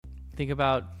think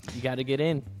about you got to get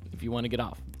in if you want to get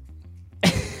off.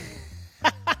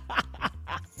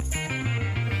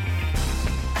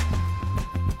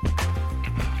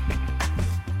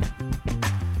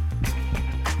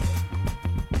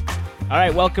 All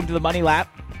right, welcome to the Money Lap.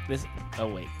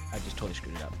 Oh, wait, I just totally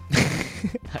screwed it up.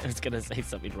 I was going to say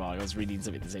something wrong. I was reading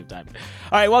something at the same time.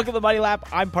 All right, welcome to the Money Lap.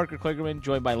 I'm Parker Kligerman,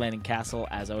 joined by Landon Castle.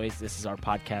 As always, this is our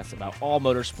podcast about all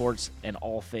motorsports and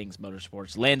all things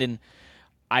motorsports. Landon,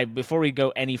 before we go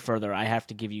any further, I have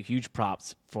to give you huge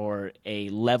props for a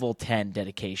level 10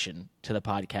 dedication to the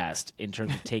podcast in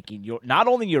terms of taking not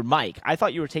only your mic. I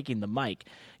thought you were taking the mic.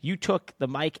 You took the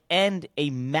mic and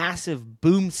a massive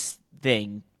boom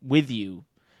thing with you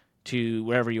to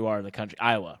wherever you are in the country,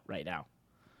 Iowa, right now.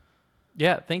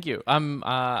 Yeah, thank you.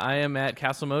 I am at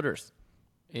Castle Motors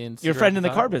in your friend in the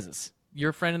car business.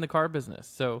 Your friend in the car business.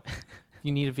 So if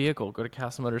you need a vehicle, go to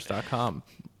castlemotors.com,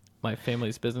 my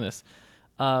family's business.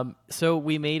 So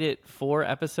we made it 4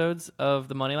 episodes of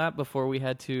the Money Lap before we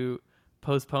had to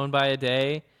postpone by a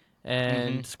day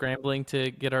and scrambling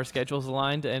to get our schedules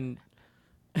aligned and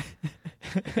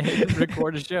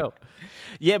record a show.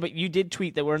 Yeah, but you did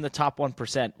tweet that we're in the top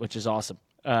 1%, which is awesome.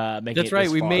 That's right.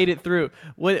 We made it through.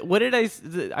 What did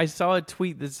I saw a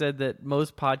tweet that said that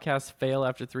most podcasts fail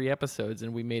after 3 episodes,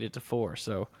 and we made it to 4.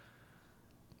 So,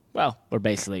 well, we're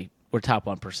top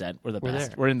 1%. We're the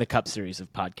best. We're in the Cup Series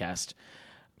of podcast.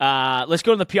 Let's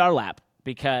go to the PR lap,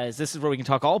 because this is where we can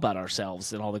talk all about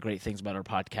ourselves and all the great things about our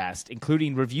podcast,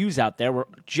 including reviews out there. We're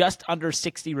just under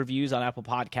 60 reviews on Apple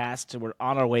Podcasts, and we're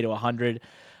on our way to 100.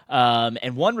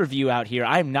 And one review out here,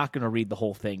 I'm not going to read the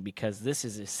whole thing because this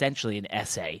is essentially an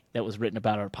essay that was written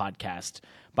about our podcast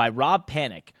by Rob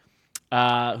Panic,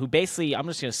 who basically, I'm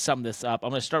just going to sum this up. I'm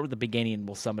going to start with the beginning and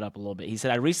we'll sum it up a little bit. He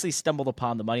said, I recently stumbled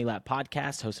upon the Money Lap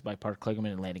podcast hosted by Parker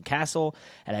Kligerman and Landon Castle,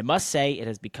 and I must say it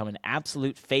has become an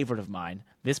absolute favorite of mine.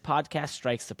 This podcast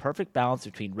strikes the perfect balance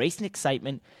between racing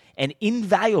excitement and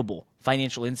invaluable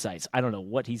financial insights. I don't know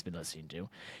what he's been listening to.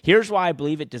 Here's why I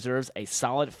believe it deserves a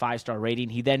solid 5-star rating.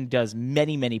 He then does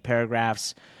many, many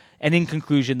paragraphs. And in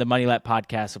conclusion, the Money Lap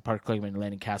podcast of Parker Kligerman and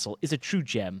Landon Castle is a true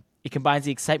gem. It combines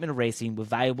the excitement of racing with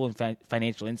valuable and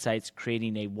financial insights,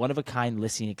 creating a one-of-a-kind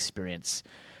listening experience.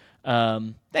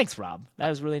 Thanks, Rob. That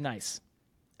was really nice.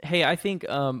 Hey, I think,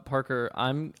 Parker,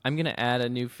 I'm going to add a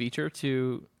new feature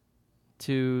to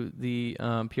the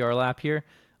PR lap here.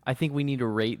 I think we need to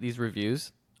rate these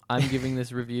reviews. I'm giving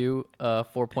this review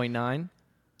 4.9.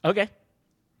 Okay.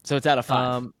 So it's out of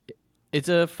 5. It's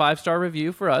a 5-star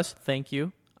review for us. Thank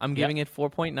you. I'm giving it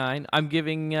 4.9. I'm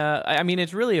giving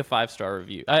it's really a 5-star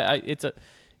review. It's a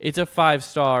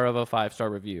 5-star of a 5-star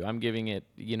review. I'm giving it,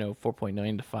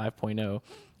 4.9 to 5.0.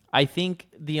 I think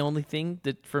the only thing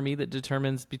that for me that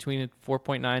determines between a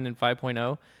 4.9 and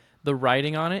 5.0, the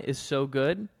writing on it is so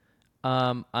good.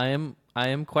 I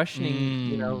am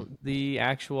questioning, the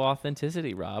actual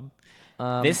authenticity, Rob.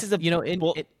 This is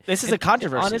this is a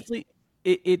controversy. Honestly,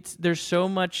 there's so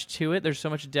much to it. There's so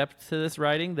much depth to this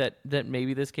writing that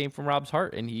maybe this came from Rob's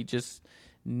heart, and he just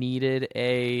needed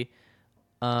a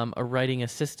writing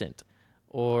assistant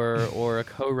or a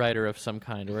co-writer of some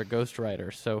kind or a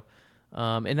ghostwriter. So,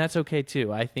 and that's okay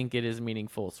too. I think it is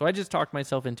meaningful. So I just talked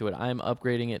myself into it. I'm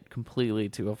upgrading it completely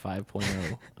to a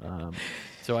 5.0.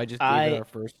 So I just gave it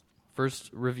our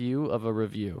first review of a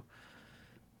review.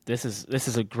 This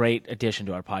is a great addition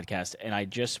to our podcast, and I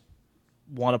just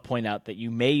want to point out that you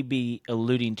may be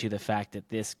alluding to the fact that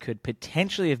this could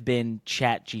potentially have been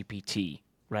ChatGPT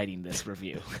writing this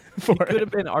review. It could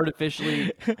have been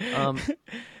artificially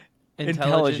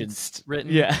intelligence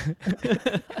written. Yeah.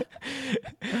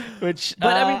 Which,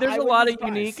 but there's a lot of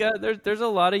unique. There's a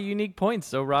lot of unique points.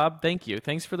 So Rob, thank you.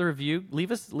 Thanks for the review.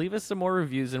 Leave us some more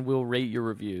reviews, and we'll rate your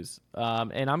reviews.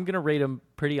 And I'm gonna rate them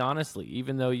pretty honestly,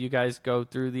 even though you guys go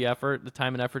through the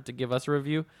time and effort to give us a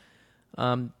review.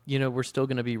 We're still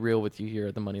gonna be real with you here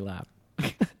at the Money Lap.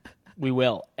 We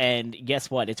will. And guess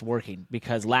what? It's working,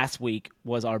 because last week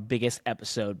was our biggest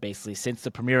episode basically since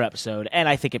the premiere episode. And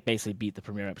I think it basically beat the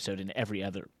premiere episode in every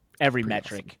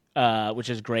metric, awesome.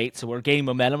 Which is great. So we're gaining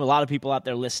momentum. A lot of people out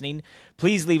there listening.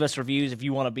 Please leave us reviews if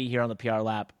you want to be here on the PR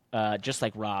Lap, just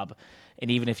like Rob. And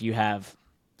even if you have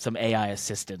some AI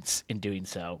assistance in doing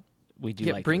so, we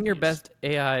do like bring reviews. Your best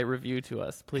AI review to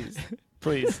us, please.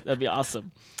 Please. That'd be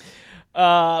awesome. We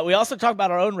also talk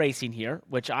about our own racing here,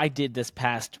 which I did this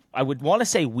past, I would want to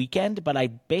say weekend, but I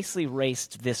basically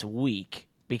raced this week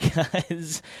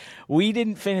because we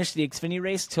didn't finish the Xfinity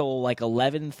race till like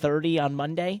 11:30 on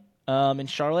Monday in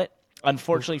Charlotte.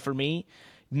 Unfortunately for me,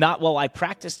 I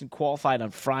practiced and qualified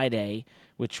on Friday,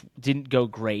 which didn't go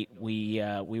great. We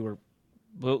were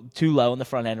too low in the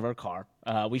front end of our car.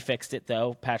 We fixed it,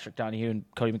 though. Patrick Donahue and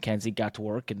Cody McKenzie got to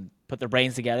work and put their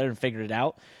brains together and figured it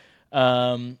out.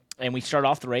 And we started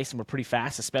off the race, and we're pretty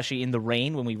fast, especially in the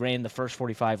rain when we ran the first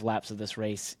 45 laps of this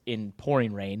race in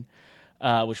pouring rain,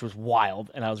 which was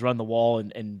wild. And I was running the wall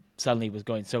and suddenly it was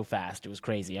going so fast. It was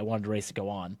crazy. I wanted the race to go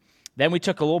on. Then we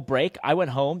took a little break. I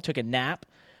went home, took a nap,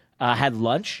 had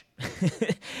lunch,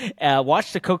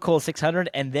 watched the Coca-Cola 600,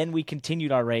 and then we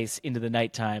continued our race into the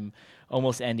nighttime,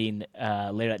 almost ending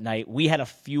later at night. We had a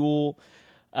fuel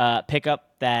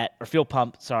fuel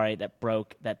pump, that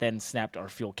broke, that then snapped our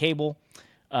fuel cable,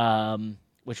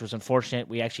 which was unfortunate.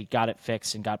 We actually got it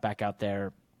fixed and got back out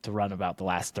there to run about the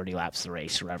last 30 laps of the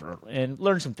race or whatever and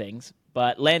learn some things.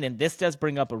 But Landon, this does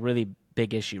bring up a really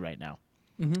big issue right now,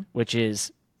 which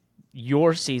is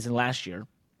your season last year.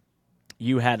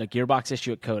 You had a gearbox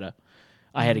issue at Coda.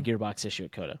 I had a gearbox issue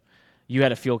at Coda. You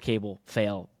had a fuel cable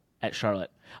fail at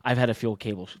Charlotte. I've had a fuel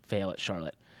cable fail at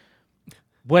Charlotte.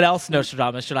 What else,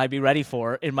 Nostradamus, should I be ready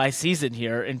for in my season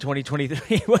here in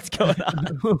 2023? What's going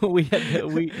on?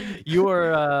 You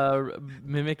are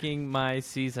mimicking my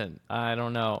season. I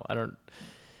don't know. I don't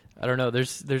know.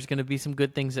 There's going to be some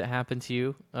good things that happen to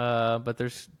you, but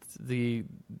there's the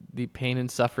pain and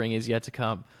suffering is yet to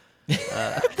come.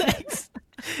 Thanks.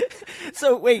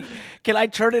 So wait, can I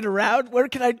turn it around? Where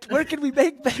can we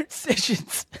make better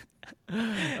decisions?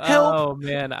 Help. Oh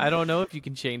man, I don't know if you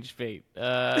can change fate.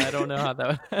 I don't know how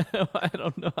that. I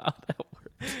don't know how that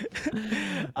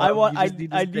works. I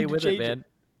need to stay with change it, man.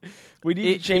 We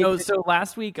need to change. So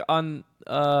last week on,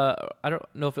 I don't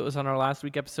know if it was on our last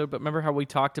week episode, but remember how we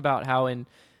talked about how in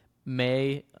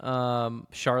May,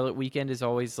 Charlotte weekend is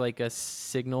always like a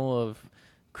signal of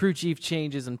crew chief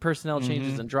changes and personnel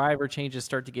changes and driver changes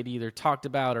start to get either talked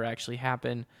about or actually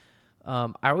happen.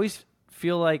 I always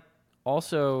feel like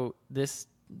also this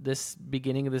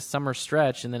beginning of this summer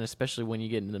stretch, and then especially when you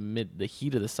get into the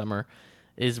heat of the summer,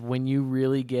 is when you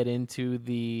really get into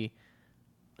the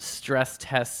stress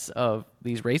tests of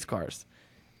these race cars,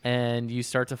 and you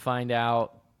start to find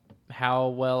out how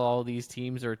well all these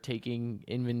teams are taking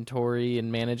inventory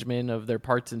and management of their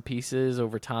parts and pieces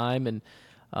over time, and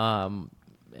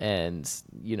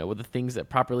with the things that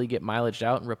properly get mileaged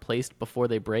out and replaced before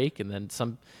they break. And then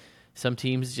some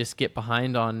teams just get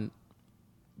behind on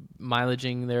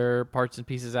mileaging their parts and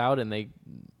pieces out, and they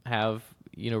have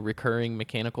recurring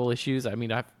mechanical issues. I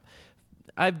mean,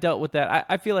 I've dealt with that.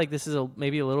 I feel like this is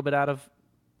maybe a little bit out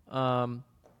of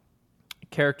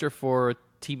character for a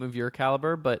team of your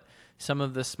caliber, but some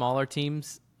of the smaller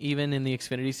teams, even in the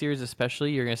Xfinity Series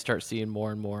especially, you're going to start seeing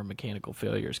more and more mechanical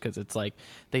failures, because it's like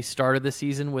they started the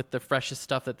season with the freshest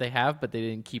stuff that they have, but they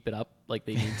didn't keep it up like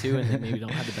they need to, and they maybe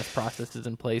don't have the best processes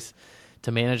in place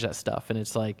to manage that stuff. And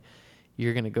it's like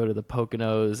you're going to go to the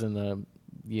Poconos and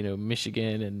the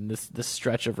Michigan and this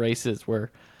stretch of races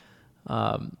where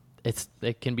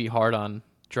it can be hard on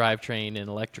drivetrain and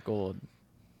electrical and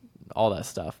all that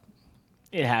stuff.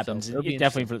 It happens. So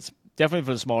Definitely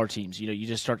for the smaller teams. You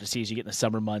just start to see as you get in the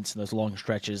summer months and those long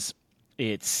stretches,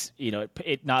 it's,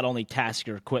 it not only tasks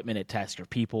your equipment, it tasks your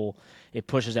people. It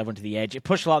pushes everyone to the edge. It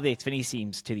pushed a lot of the Xfinity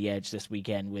teams to the edge this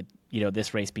weekend with,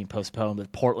 this race being postponed,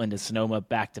 with Portland and Sonoma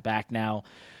back-to-back now.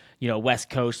 West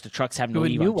Coast, the trucks having to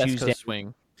leave on West Tuesday. Coast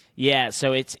swing. Yeah,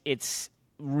 so it's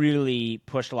really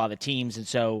pushed a lot of the teams, and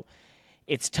so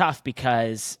it's tough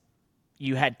because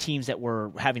you had teams that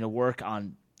were having to work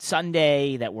on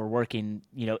Sunday, that were working,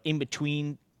 in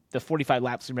between the 45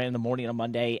 laps we ran in the morning on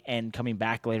Monday and coming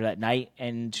back later that night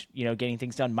and, getting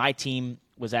things done. My team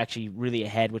was actually really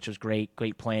ahead, which was great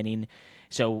planning.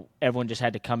 So everyone just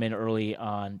had to come in early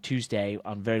on Tuesday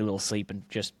on very little sleep and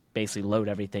just basically load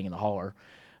everything in the hauler,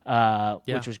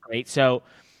 which was great. So,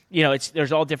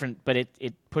 there's all different, but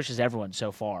it pushes everyone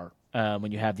so far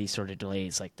when you have these sort of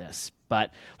delays like this.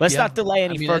 But let's not delay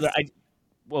any further.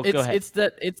 Go ahead. It's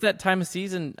that time of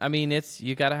season. I mean,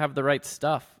 you got to have the right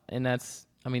stuff, and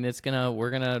we're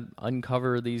gonna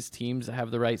uncover these teams that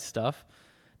have the right stuff.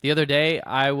 The other day,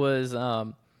 I was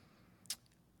out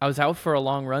for a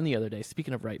long run the other day.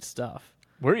 Speaking of right stuff,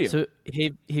 were you? So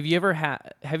have you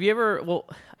ever? Well,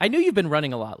 I know you've been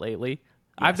running a lot lately.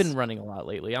 Yes. I've been running a lot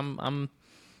lately. I'm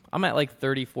at like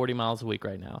 30, 40 miles a week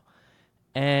right now.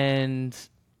 And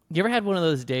you ever had one of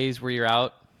those days where you're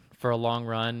out for a long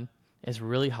run? It's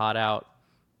really hot out.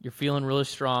 You're feeling really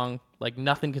strong. Like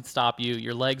nothing can stop you.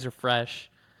 Your legs are fresh.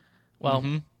 Well,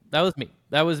 that was me.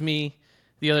 That was me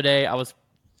the other day. I was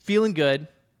feeling good.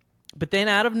 But then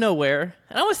out of nowhere,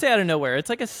 and I want to say out of nowhere, it's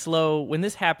like when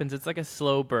this happens, it's like a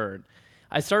slow burn.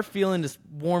 I start feeling this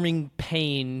warming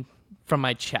pain from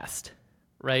my chest,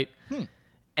 right?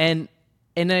 And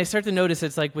And then I start to notice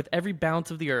it's like with every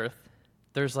bounce of the earth,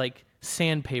 there's like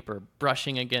sandpaper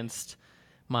brushing against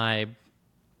my,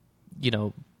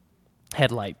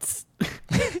 headlights.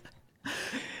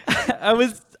 I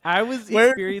was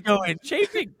experiencing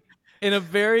chafing in a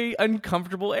very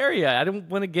uncomfortable area. I don't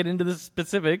want to get into the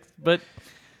specifics, but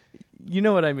you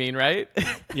know what I mean, right?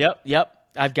 Yep.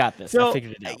 I've got this. So, I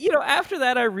figured it out. After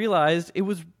that, I realized it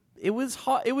was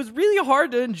really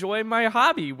hard to enjoy my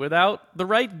hobby without the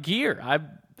right gear.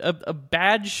 A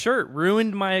bad shirt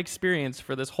ruined my experience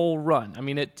for this whole run. I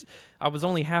mean, I was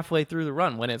only halfway through the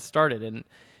run when it started,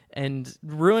 and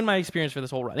ruined my experience for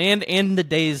this whole run and the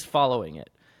days following it.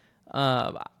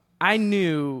 I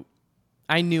knew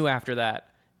after that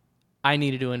I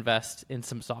needed to invest in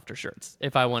some softer shirts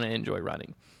if I want to enjoy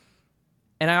running.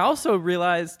 And I also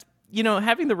realized,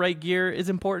 having the right gear is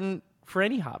important for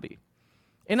any hobby.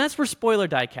 And that's where Spoiler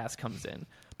Diecast comes in.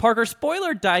 Parker,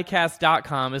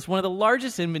 SpoilerDiecast.com is one of the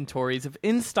largest inventories of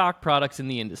in-stock products in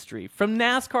the industry. From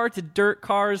NASCAR to dirt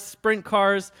cars, sprint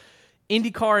cars,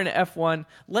 IndyCar, and F1.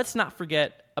 Let's not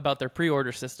forget about their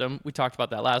pre-order system. We talked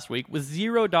about that last week with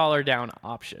 $0 down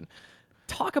option.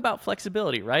 Talk about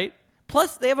flexibility, right?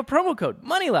 Plus, they have a promo code,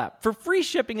 MONEYLAP, for free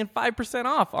shipping and 5%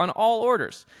 off on all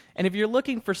orders. And if you're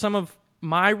looking for some of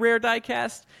my rare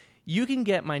diecast, you can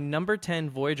get my number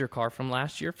 10 Voyager car from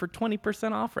last year for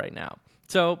 20% off right now.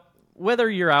 So whether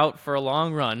you're out for a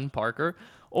long run, Parker,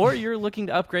 or you're looking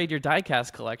to upgrade your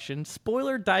diecast collection,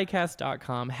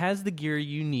 SpoilerDiecast.com has the gear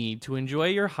you need to enjoy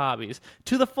your hobbies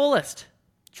to the fullest.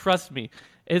 Trust me,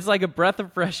 it's like a breath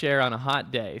of fresh air on a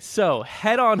hot day. So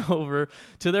head on over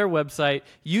to their website,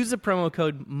 use the promo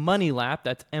code MONEYLAP,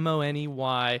 that's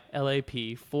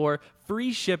MONEYLAP, for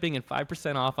free shipping and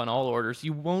 5% off on all orders.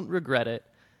 You won't regret it.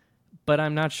 But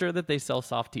I'm not sure that they sell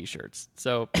soft T-shirts,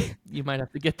 so you might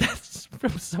have to get that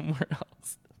from somewhere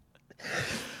else.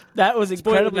 That was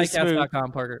incredibly smooth.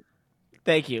 SpoilerDiecast.com, Parker.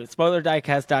 Thank you.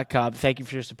 SpoilerDiecast.com. Thank you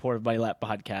for your support of Money Lap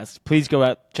Podcast. Please go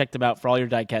out, check them out for all your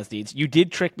diecast needs. You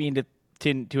did trick me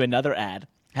into another ad.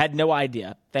 Had no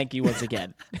idea. Thank you once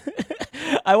again.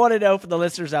 I want to know from the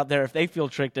listeners out there if they feel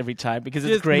tricked every time, because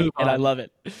it's great and I love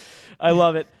it. I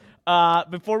love it.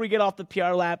 Before we get off the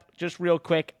PR lap, just real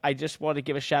quick, I just want to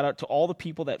give a shout out to all the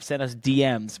people that sent us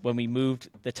DMs when we moved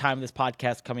the time of this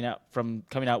podcast coming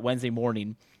out Wednesday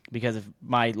morning because of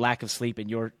my lack of sleep and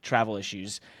your travel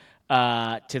issues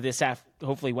to this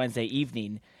hopefully Wednesday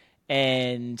evening.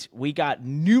 And we got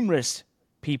numerous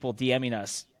people DMing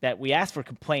us that we asked for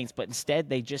complaints, but instead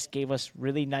they just gave us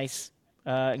really nice,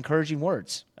 encouraging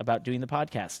words about doing the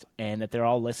podcast and that they're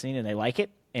all listening and they like it.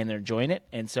 And they're enjoying it,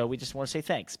 and so we just want to say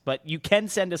thanks. But you can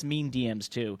send us mean DMs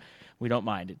too; we don't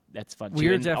mind. That's fun too.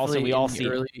 We're and definitely also we all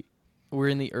see we're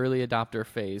in the early adopter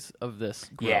phase of this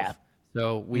growth. Yeah.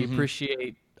 So we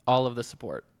appreciate all of the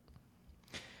support.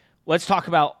 Let's talk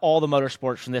about all the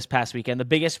motorsports from this past weekend, the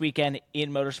biggest weekend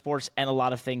in motorsports, and a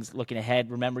lot of things looking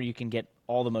ahead. Remember, you can get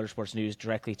all the motorsports news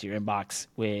directly to your inbox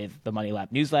with the Money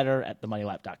Lap newsletter at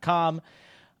themoneylap.com.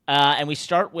 And we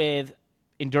start with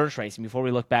endurance racing. Before we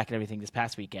look back at everything this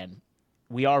past weekend,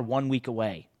 we are 1 week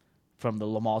away from the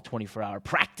Le Mans 24-hour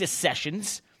practice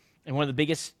sessions, and one of the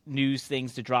biggest news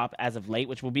things to drop as of late,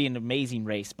 which will be an amazing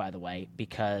race, by the way,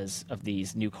 because of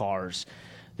these new cars,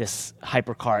 this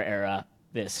hypercar era,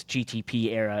 this GTP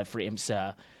era for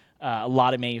IMSA, a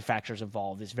lot of manufacturers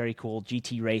involved. It's very cool.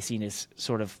 GT racing has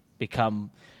sort of become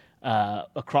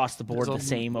across the board the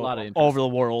same over the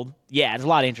world. Yeah, there's a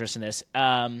lot of interest in this.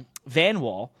 Van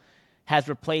Wall has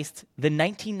replaced the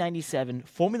 1997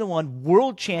 Formula One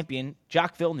world champion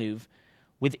Jacques Villeneuve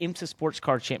with IMSA Sports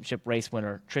Car Championship race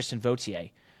winner Tristan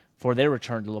Vautier for their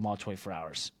return to Le Mans 24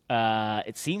 Hours.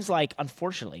 It seems like,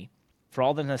 unfortunately, for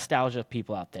all the nostalgia of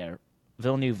people out there,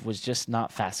 Villeneuve was just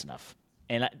not fast enough.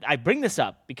 And I bring this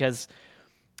up because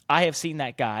I have seen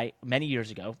that guy many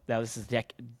years ago. That was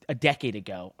a decade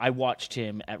ago. I watched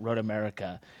him at Road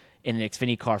America in an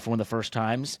Xfinity car for one of the first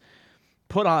times,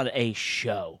 put on a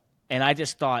show. And I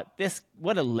just thought, this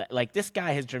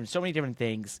guy has driven so many different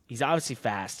things. He's obviously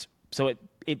fast. So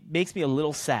it makes me a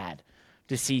little sad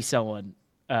to see someone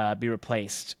be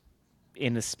replaced,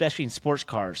 especially in sports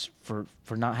cars, for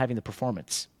not having the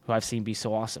performance, who I've seen be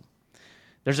so awesome.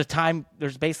 There's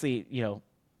basically,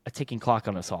 a ticking clock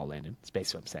on us all, Landon. That's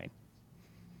basically what I'm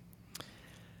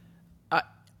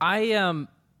saying.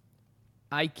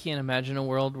 I can't imagine a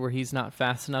world where he's not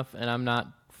fast enough and I'm not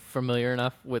familiar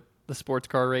enough with the sports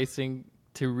car racing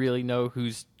to really know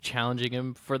who's challenging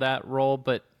him for that role,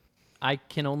 but I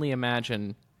can only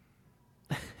imagine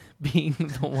being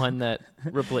the one that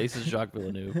replaces Jacques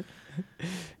Villeneuve.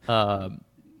 I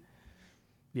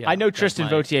know Tristan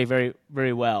Vautier very,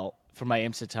 very well. from my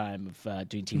IMSA time of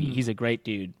doing TV. He's a great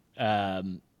dude.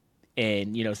 And,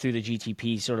 through the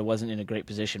GTP, sort of wasn't in a great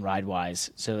position ride-wise.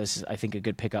 So this is, I think, a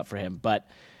good pickup for him. But,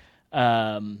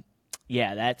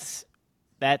 that's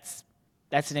an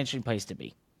interesting place to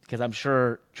be. Because I'm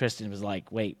sure Tristan was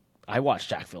like, wait, I watched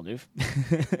Jacques Villeneuve.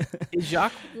 Is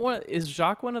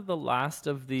Jacques one of the last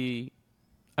of the...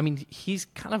 I mean, he's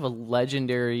kind of a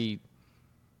legendary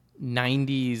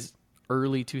 90s,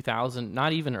 early 2000,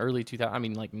 not even early 2000, I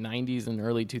mean, like 90s and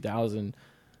early 2000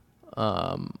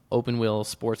 open wheel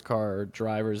sports car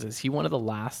drivers. Is he one of the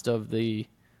last of the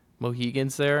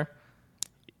Mohegans there?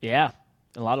 Yeah,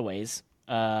 in a lot of ways.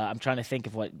 I'm trying to think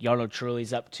of what Jarno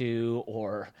Trulli's up to,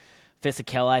 or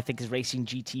Fisichella, I think, is racing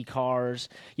GT cars.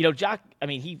 Jacques, I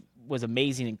mean, he was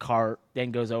amazing in kart,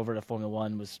 then goes over to Formula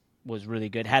One, was really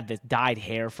good. Had the dyed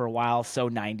hair for a while, so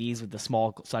 90s with the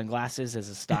small sunglasses as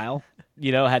a style.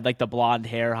 Had like the blonde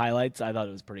hair highlights. I thought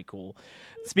it was pretty cool.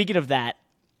 Speaking of that,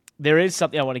 there is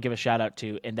something I want to give a shout out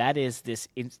to, and that is this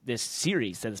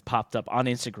series that has popped up on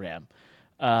Instagram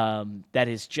that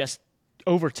has just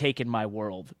overtaken my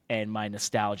world and my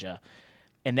nostalgia.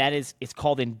 And that is, it's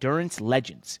called Endurance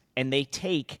Legends. And they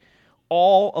take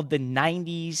all of the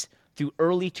 90s through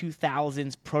early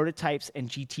 2000s prototypes and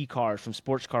GT cars from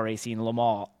sports car racing in Le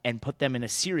Mans and put them in a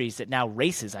series that now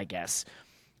races, I guess.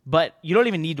 But you don't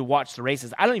even need to watch the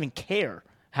races. I don't even care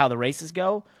how the races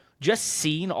go. Just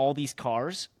seeing all these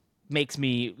cars makes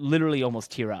me literally almost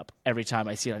tear up every time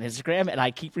I see it on Instagram. And I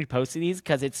keep reposting these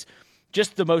because it's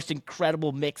just the most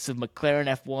incredible mix of McLaren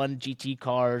F1 GT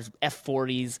cars,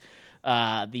 F40s,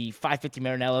 the 550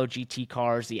 Maranello GT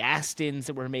cars, the Astons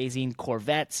that were amazing,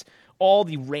 Corvettes, all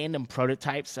the random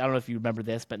prototypes. I don't know if you remember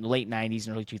this, but in the late 90s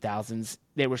and early 2000s,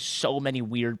 there were so many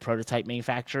weird prototype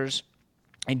manufacturers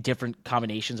and different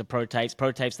combinations of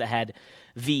prototypes that had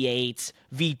V8s,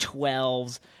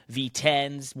 V12s,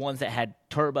 V10s, ones that had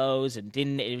turbos and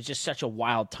didn't. It was just such a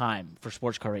wild time for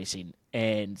sports car racing.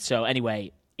 And so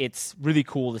anyway, it's really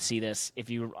cool to see this. If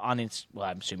you're on,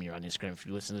 I'm assuming you're on Instagram if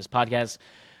you listen to this podcast,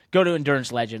 go to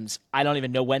Endurance Legends. I don't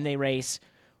even know when they race,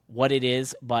 what it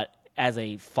is, but as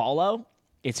a follow,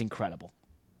 it's incredible.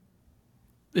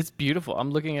 It's beautiful.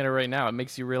 I'm looking at it right now. It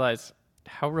makes you realize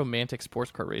how romantic sports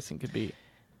car racing could be.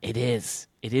 It is.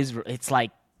 It's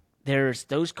like there's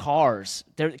those cars.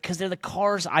 Because they're the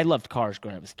cars. I loved cars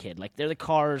growing up as a kid. Like, they're the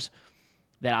cars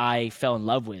that I fell in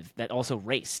love with that also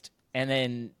raced. And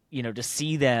then, to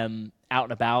see them out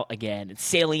and about again. And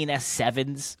Saline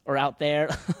S7s are out there.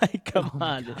 Like, come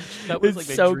on. Gosh. That was it's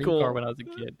like so my dream cool. car when I was a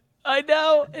kid. I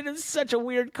know. It is such a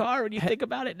weird car when you think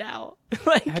about it now.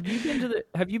 Like, Have you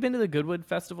been to the Goodwood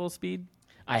Festival, Speed?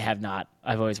 I have not.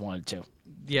 I've always wanted to.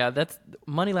 Yeah, that's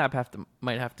Money Lab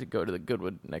might have to go to the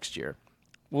Goodwood next year.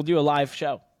 We'll do a live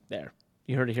show there.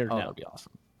 You heard it here now. That'd be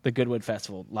awesome. The Goodwood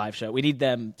Festival live show. We need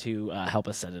them to help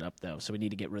us set it up, though, so we need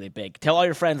to get really big. Tell all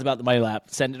your friends about the Money Lab.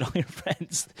 Send it to all your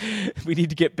friends. We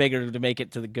need to get bigger to make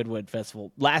it to the Goodwood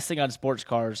Festival. Last thing on sports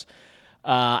cars,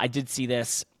 I did see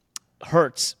this.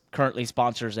 Hertz currently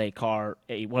sponsors a car,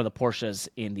 one of the Porsches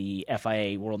in the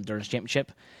FIA World Endurance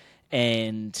Championship,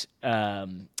 and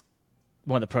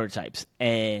one of the prototypes.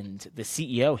 And the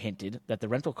CEO hinted that the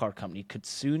rental car company could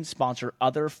soon sponsor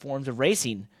other forms of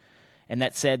racing, and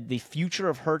that said the future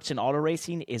of Hertz in auto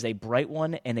racing is a bright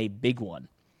one and a big one.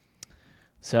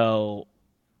 So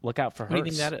look out for Hertz. What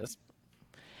do you think that is?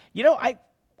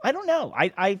 I don't know.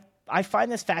 I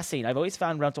find this fascinating. I've always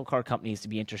found rental car companies to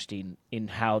be interesting in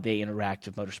how they interact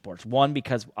with motorsports. One,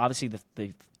 because obviously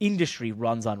the industry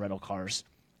runs on rental cars.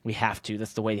 We have to.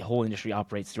 That's the way the whole industry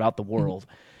operates throughout the world.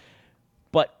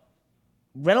 But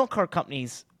rental car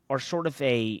companies are sort of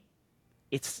they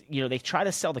try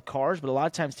to sell the cars, but a lot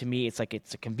of times to me, it's a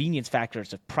convenience factor.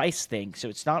 It's a price thing. So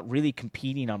it's not really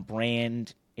competing on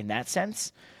brand in that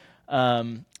sense. So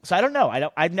I don't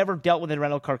know. I've never dealt with a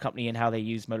rental car company and how they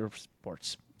use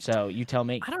motorsports. So you tell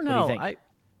me. I don't know. What do you think?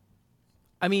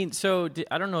 I mean, so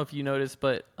I don't know if you noticed,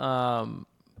 but and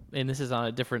this is on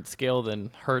a different scale than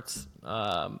Hertz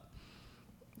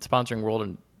sponsoring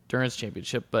World Endurance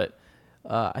Championship, but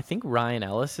I think Ryan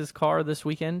Ellis's car this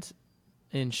weekend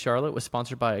in Charlotte was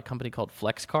sponsored by a company called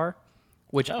Flexcar,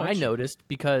 which I noticed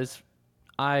because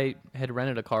I had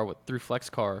rented a car through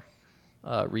Flexcar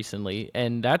recently,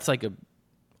 and that's like a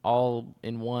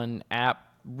all-in-one app.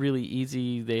 Really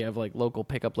easy. They have like local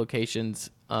pickup locations,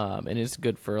 and it's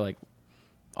good for like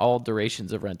all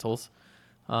durations of rentals.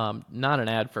 Not an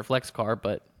ad for Flexcar,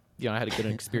 but I had a good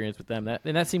experience with them.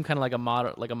 That seemed kind of like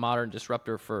a modern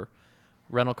disruptor for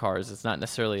rental cars. It's not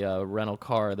necessarily a rental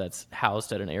car that's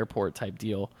housed at an airport type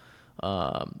deal.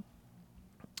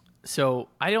 So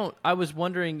I was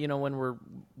wondering,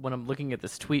 when I'm looking at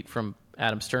this tweet from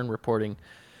Adam Stern reporting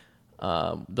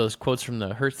those quotes from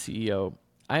the Hertz CEO,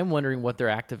 I'm wondering what their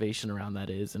activation around that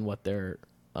is and what their,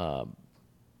 how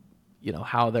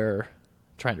they're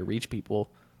trying to reach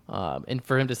people. And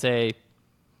for him to say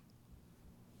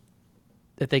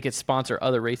that they could sponsor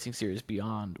other racing series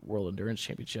beyond World Endurance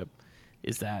Championship,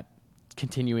 is that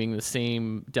continuing the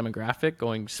same demographic,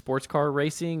 going sports car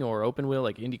racing or open wheel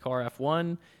like IndyCar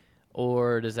F1?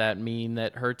 Or does that mean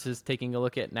that Hertz is taking a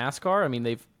look at NASCAR? I mean,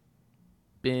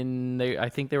 I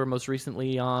think they were most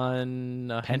recently on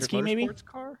Penske, maybe?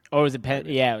 Car. Or was it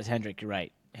Yeah, it was Hendrick. You're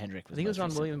right. Hendrick was. I think it was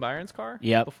on William Byron's car.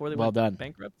 Yep. Before they went done.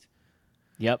 bankrupt.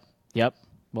 Yep.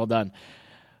 Well done.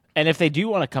 And if they do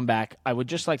want to come back, I would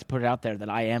just like to put it out there that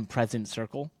I am President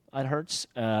Circle at Hertz,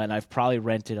 and I've probably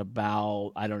rented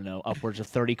about, I don't know, upwards of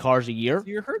 30 cars a year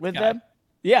with them.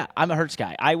 Yeah, I'm a Hertz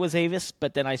guy. I was Avis,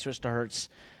 but then I switched to Hertz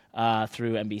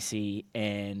through NBC,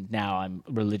 and now I'm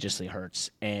religiously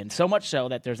Hertz. And so much so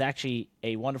that there's actually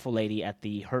a wonderful lady at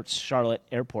the Hertz Charlotte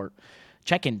Airport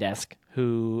check-in desk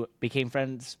who I became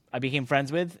friends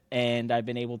with, and I've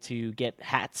been able to get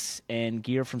hats and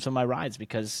gear from some of my rides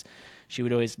because she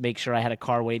would always make sure I had a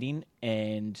car waiting,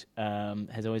 and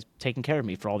has always taken care of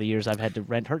me for all the years I've had to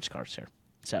rent Hertz cars here.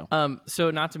 So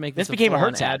not to make this became a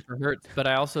Hertz ad for Hertz, but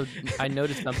I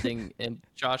noticed something, and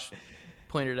Josh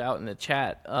pointed it out in the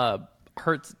chat.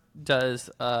 Hertz does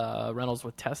rentals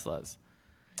with Teslas,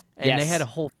 and they had a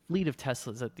whole fleet of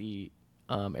Teslas at the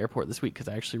airport this week because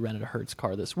I actually rented a Hertz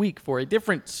car this week for a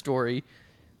different story,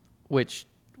 which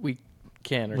we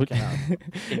can or cannot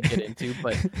get into,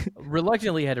 but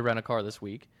reluctantly had to rent a car this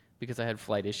week because I had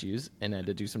flight issues and had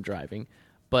to do some driving.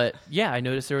 But yeah, I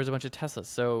noticed there was a bunch of Teslas.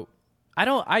 So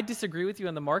I disagree with you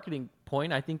on the marketing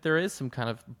point. I think there is some kind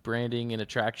of branding and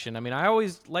attraction. I mean, I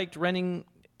always liked renting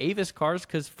Avis cars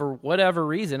because for whatever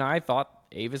reason, I thought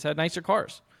Avis had nicer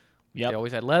cars. Yep. They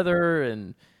always had leather,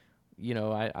 and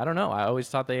I don't know. I always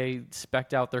thought they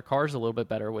spec'd out their cars a little bit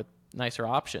better with nicer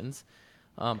options.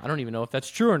 I don't even know if that's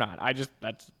true or not.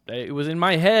 It was in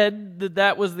my head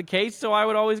that was the case, so I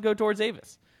would always go towards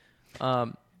Avis.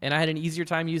 And I had an easier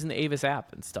time using the Avis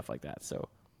app and stuff like that. So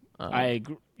I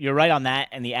agree. You're right on that,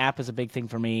 and the app is a big thing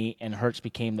for me, and Hertz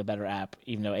became the better app,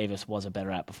 even though Avis was a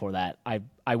better app before that. I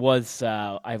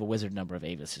have a wizard number of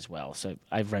Avis as well, so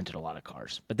I've rented a lot of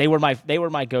cars. But they were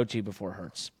my go-to before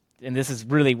Hertz. And this is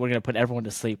really, we're going to put everyone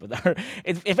to sleep with our.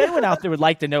 If anyone out there would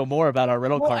like to know more about our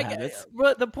rental car habits,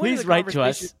 please write to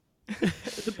us.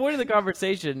 The point of the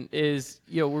conversation is,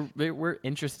 we're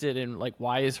interested in, like,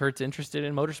 why is Hertz interested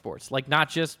in motorsports? Like, not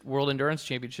just World Endurance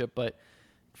Championship, but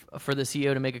for the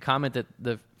CEO to make a comment that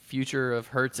the future of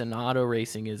Hertz and auto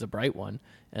racing is a bright one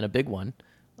and a big one,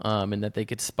 and that they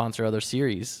could sponsor other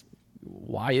series.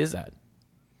 Why is that?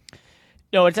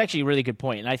 No, it's actually a really good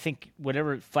point. And I think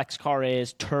whatever Flex Car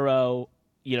is, Turo,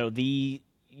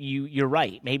 you're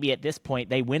right. Maybe at this point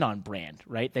they win on brand,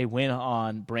 right? They win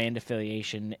on brand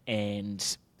affiliation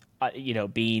and,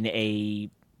 being a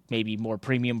maybe more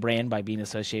premium brand by being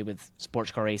associated with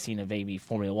sports car racing and maybe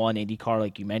Formula One, IndyCar,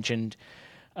 like you mentioned.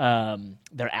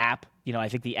 Their app, I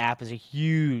think the app is a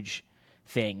huge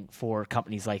thing for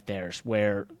companies like theirs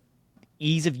where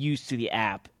ease of use to the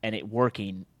app and it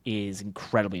working is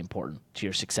incredibly important to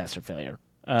your success or failure.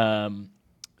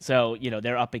 So,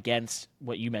 they're up against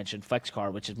what you mentioned,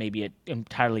 FlexCar, which is maybe an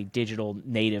entirely digital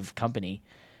native company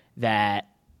that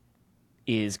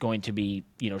is going to be,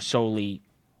 solely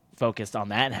focused on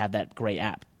that and have that great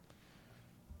app.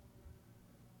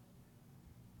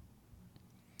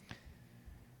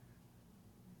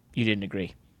 You didn't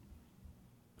agree.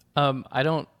 I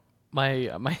don't.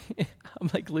 I'm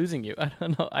like losing you. I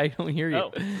don't know. I don't hear you.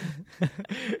 Oh.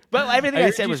 But everything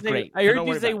I said was great. I heard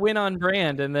you say win on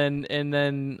brand, and then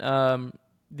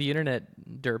the internet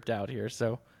derped out here.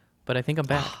 So, but I think I'm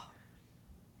back.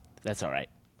 That's all right.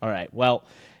 All right. Well,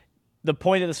 the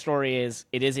point of the story is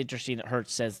it is interesting that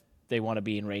Hertz says they want to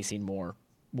be in racing more.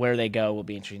 Where they go will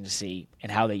be interesting to see,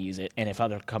 and how they use it, and if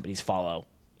other companies follow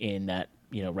in that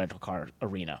rental car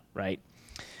arena, right?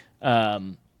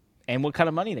 And what kind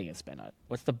of money they can spend on it?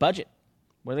 What's the budget?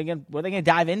 What are they going to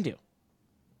dive into?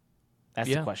 That's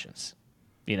the questions.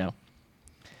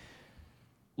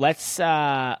 Let's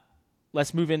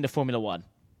move into Formula One.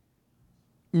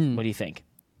 What do you think?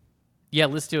 Yeah,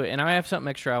 let's do it. And I have something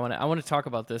extra. I want to talk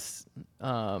about this,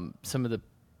 some of the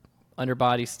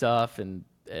underbody stuff, and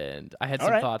I had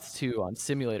some thoughts too on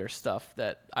simulator stuff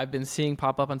that I've been seeing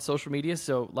pop up on social media.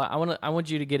 So I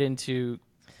want you to get into.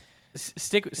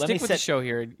 Stick with the show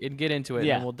here and get into it, and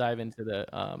then we'll dive into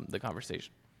the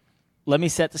conversation. Let me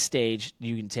set the stage.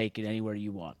 You can take it anywhere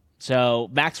you want. So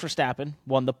Max Verstappen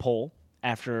won the pole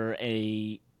after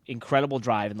a incredible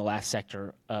drive in the last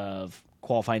sector of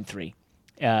qualifying 3,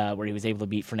 where he was able to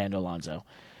beat Fernando Alonso.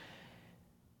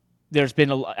 There's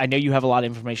been I know you have a lot of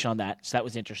information on that, so that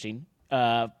was interesting.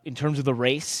 In terms of the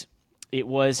race, it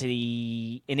was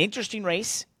an interesting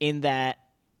race in that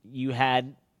you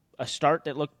had a start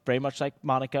that looked very much like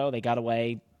Monaco. They got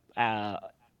away.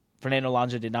 Fernando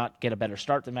Alonso did not get a better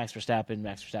start than Max Verstappen.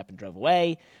 Max Verstappen drove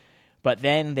away. But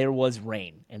then there was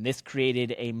rain, and this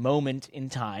created a moment in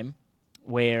time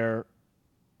where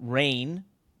rain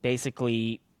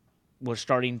basically was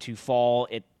starting to fall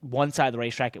at one side of the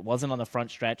racetrack. It wasn't on the front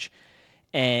stretch,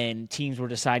 and teams were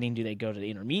deciding, do they go to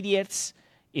the intermediates?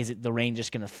 Is it the rain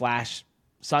just going to flash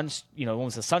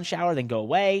almost a sun shower, then go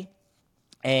away?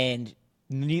 And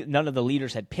none of the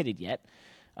leaders had pitted yet.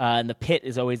 And the pit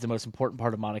is always the most important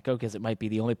part of Monaco because it might be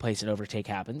the only place an overtake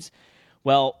happens.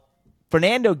 Well,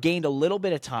 Fernando gained a little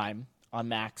bit of time on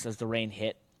Max as the rain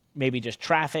hit, maybe just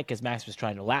traffic as Max was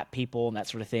trying to lap people and that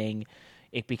sort of thing.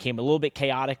 It became a little bit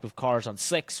chaotic with cars on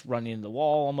slicks running into the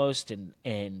wall almost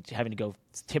and having to go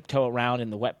tiptoe around in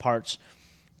the wet parts.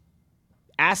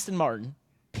 Aston Martin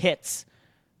pits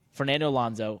Fernando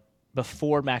Alonso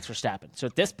before Max Verstappen. So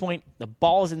at this point, the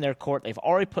ball is in their court. They've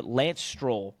already put Lance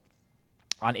Stroll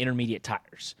on intermediate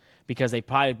tires because they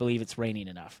probably believe it's raining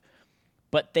enough.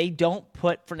 But they don't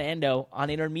put Fernando on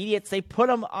intermediates. They put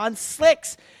him on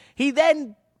slicks. He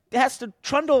then has to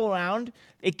trundle around.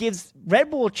 It gives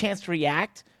Red Bull a chance to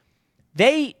react.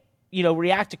 They,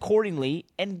 react accordingly,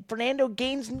 and Fernando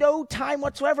gains no time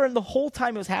whatsoever. And the whole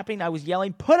time it was happening, I was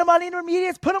yelling, put him on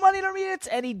intermediates,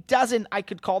 and he doesn't. I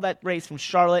could call that race from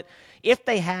Charlotte. If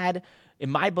they had, in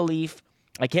my belief,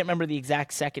 I can't remember the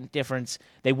exact second difference,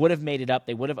 they would have made it up.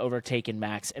 They would have overtaken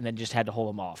Max and then just had to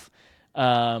hold him off.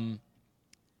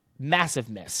 Massive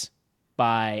miss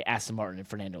by Aston Martin and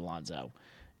Fernando Alonso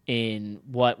in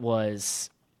what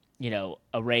was, a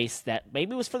race that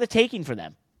maybe was for the taking for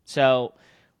them. So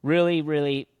really,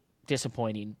 really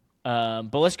disappointing.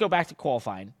 But let's go back to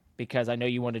qualifying because I know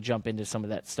you want to jump into some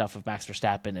of that stuff of Max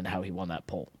Verstappen and how he won that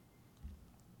pole.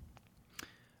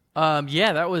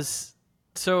 Yeah, that was...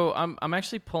 So I'm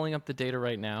actually pulling up the data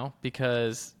right now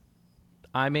because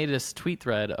I made this tweet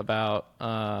thread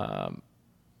about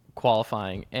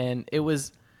qualifying, and it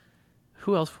was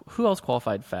who else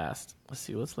qualified fast? Let's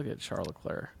see. Let's look at Charles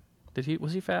Leclerc.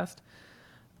 Was he fast?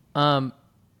 You're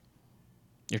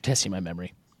testing my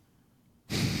memory.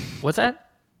 What's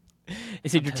that? I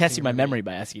said you're testing my memory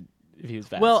by asking if he was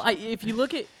fast. Well, if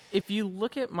you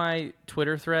look at my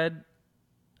Twitter thread,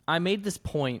 I made this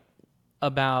point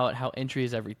about how entry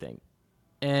is everything.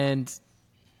 And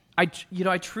I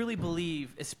truly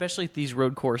believe, especially at these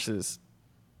road courses,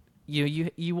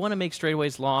 you want to make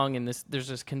straightaways long, and there's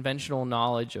this conventional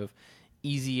knowledge of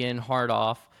easy in, hard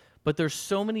off, but there's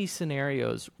so many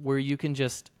scenarios where you can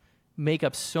just make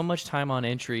up so much time on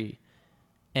entry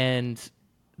and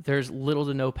there's little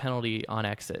to no penalty on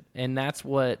exit. And that's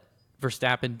what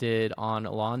Verstappen did on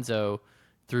Alonso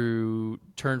through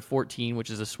turn 14, which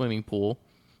is a swimming pool,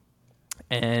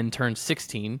 and turn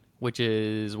 16, which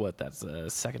is that's the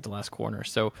second to last corner.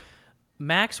 So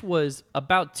Max was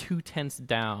about 0.2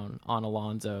 down on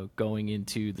Alonso going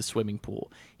into the swimming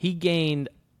pool. He gained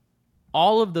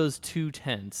all of those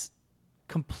 0.2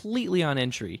 completely on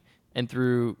entry and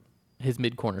through his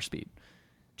mid-corner speed.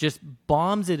 Just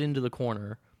bombs it into the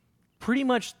corner. Pretty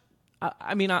much,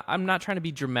 I'm not trying to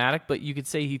be dramatic, but you could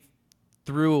say he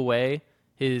threw away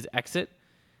his exit.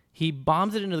 He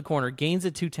bombs it into the corner, gains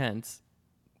it 0.2,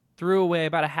 threw away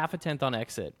about a 0.5 tenth on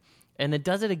exit, and then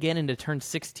does it again into turn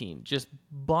 16. Just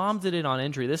bombs it in on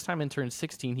entry. This time in turn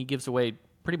 16, he gives away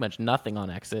pretty much nothing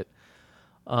on exit,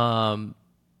 and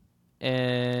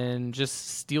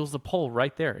just steals the pole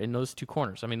right there in those two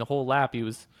corners. The whole lap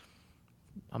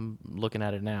I'm looking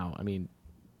at it now.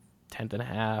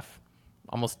 10.5,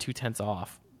 almost 0.2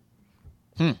 off.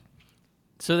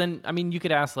 So then, you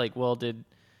could ask, well,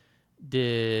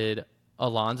 did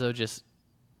Alonso just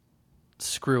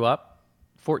screw up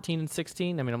 14 and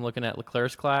 16? I'm looking at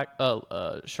Charles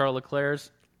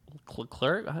Leclerc's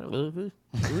the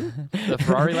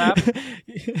Ferrari lap.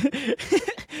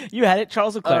 You had it,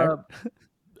 Charles Leclerc.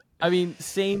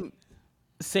 Same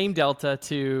delta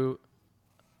to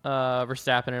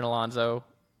Verstappen and Alonso,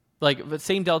 but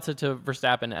same delta to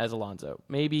Verstappen as Alonso.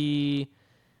 Maybe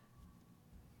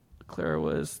Leclerc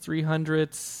was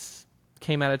 0.03,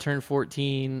 came out of turn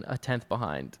 14 a tenth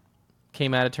behind,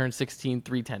 came out of turn 16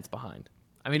 0.3 behind.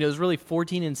 It was really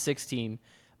 14 and 16.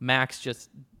 Max just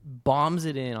bombs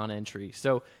it in on entry.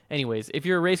 So anyways, if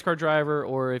you're a race car driver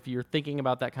or if you're thinking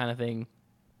about that kind of thing,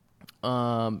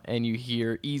 and you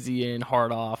hear easy in,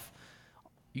 hard off,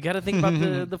 you got to think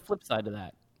about the flip side of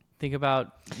that. Think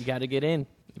about you got to get in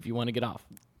if you want to get off.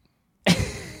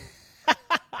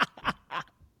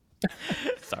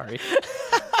 Sorry.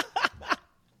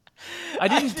 I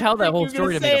didn't tell that whole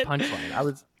story to make a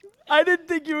punchline. I didn't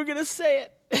think you were going to say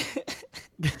it.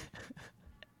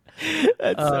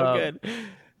 That's so good.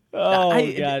 Oh,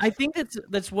 gosh. I think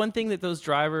that's one thing that those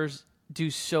drivers do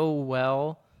so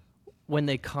well when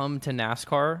they come to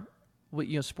NASCAR.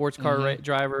 Sports car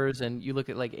drivers, and you look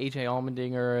at like AJ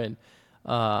Allmendinger, and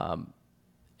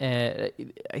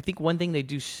I think one thing they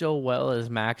do so well is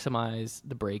maximize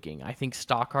the braking. I think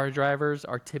stock car drivers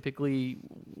are typically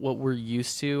what we're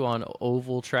used to on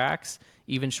oval tracks,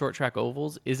 even short track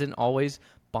ovals, isn't always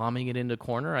bombing it into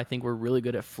corner. I think we're really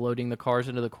good at floating the cars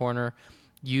into the corner,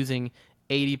 using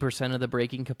 80% of the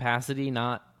braking capacity,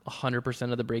 not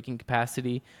 100% of the braking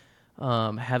capacity,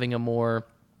 having a more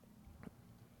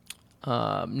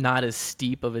not as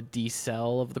steep of a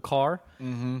decel of the car.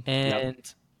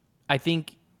 And I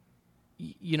think,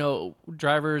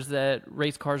 drivers that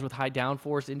race cars with high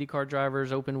downforce, IndyCar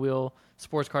drivers, open wheel,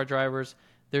 sports car drivers,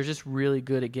 they're just really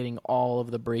good at getting all of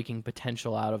the braking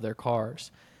potential out of their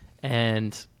cars.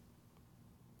 And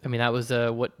I mean, that was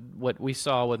what we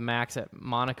saw with Max at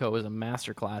Monaco was a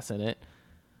masterclass in it.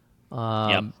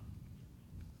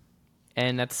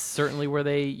 And that's certainly where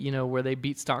they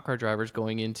beat stock car drivers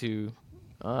going into,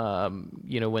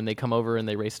 when they come over and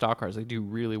they race stock cars, they do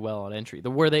really well on entry.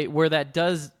 Where that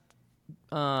does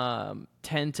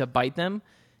tend to bite them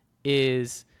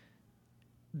is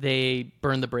they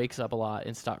burn the brakes up a lot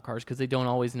in stock cars because they don't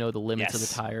always know the limits of the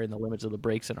tire and the limits of the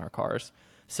brakes in our cars.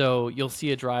 So you'll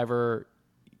see a driver,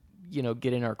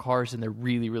 get in our cars and they're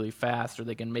really, really fast, or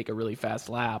they can make a really fast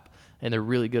lap and they're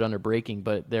really good under braking,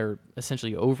 but they're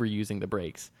essentially overusing the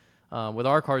brakes. With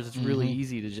our cars, it's really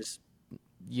easy to just,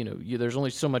 there's only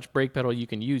so much brake pedal you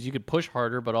can use. You could push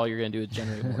harder, but all you're going to do is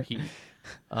generate more heat.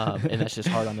 And that's just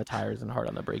hard on the tires and hard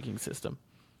on the braking system.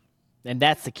 And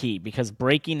that's the key, because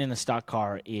braking in a stock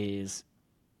car is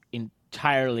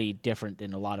entirely different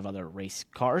than a lot of other race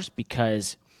cars,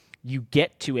 because you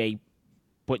get to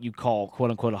what you call, quote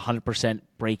unquote, 100%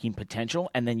 braking potential,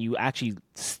 and then you actually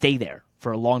stay there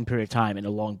for a long period of time in a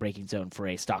long braking zone for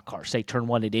a stock car. Say turn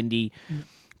one at Indy,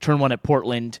 turn one at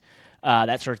Portland,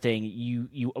 that sort of thing.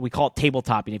 We call it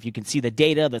tabletopping. If you can see the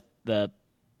data, the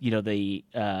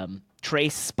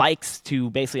trace spikes to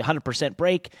basically 100%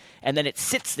 brake, and then it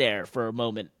sits there for a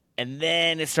moment, and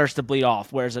then it starts to bleed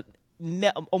off. Whereas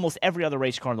almost every other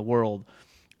race car in the world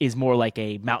is more like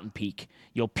a mountain peak.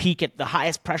 You'll peak at the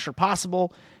highest pressure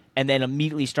possible, and then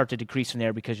immediately start to decrease from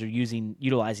there because you're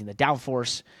utilizing the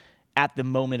downforce at the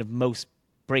moment of most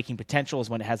braking potential is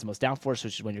when it has the most downforce,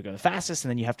 which is when you're going the fastest, and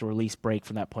then you have to release brake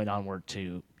from that point onward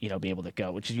to be able to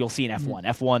go, which is you'll see in F1.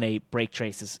 F1, a brake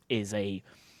trace is a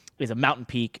mountain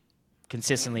peak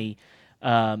consistently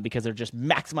because they're just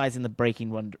maximizing the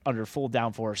braking under full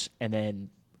downforce and then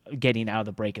getting out of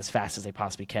the brake as fast as they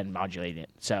possibly can, modulating it.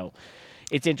 So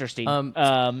it's interesting.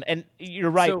 And you're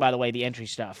right, by the way, the entry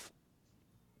stuff.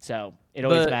 So it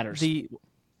always matters.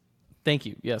 Thank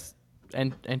you. Yes.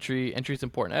 And entry is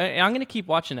important. I'm going to keep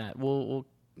watching that.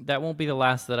 That won't be the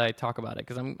last that I talk about it,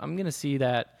 because I'm going to see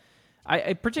that.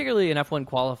 I particularly in F1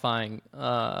 qualifying,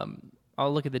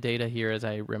 I'll look at the data here as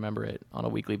I remember it on a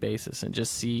weekly basis and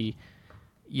just see,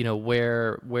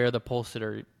 where the pole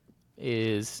sitter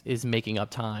is making up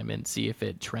time, and see if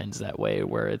it trends that way,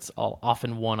 where it's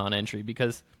often won on entry.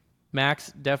 Because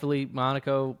Max, definitely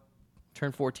Monaco,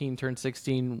 turn 14, turn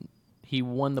 16, he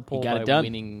won the pole by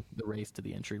winning the race to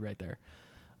the entry right there.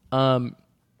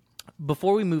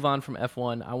 Before we move on from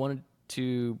F1, I wanted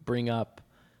to bring up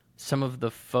some of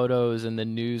the photos and the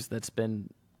news that's been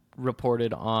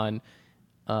reported on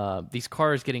these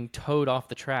cars getting towed off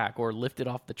the track or lifted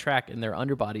off the track and their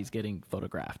underbodies getting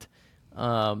photographed.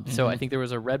 So I think there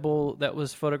was a Red Bull that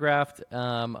was photographed,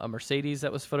 a Mercedes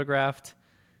that was photographed.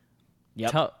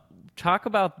 Yep. Talk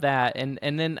about that,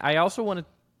 and then I also want to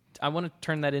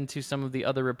turn that into some of the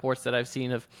other reports that I've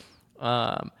seen of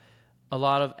a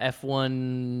lot of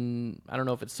F1. I don't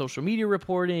know if it's social media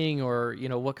reporting or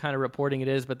what kind of reporting it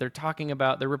is, but they're talking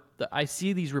about I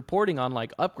see these reporting on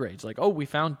like upgrades, like, oh, we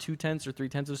found 0.2 or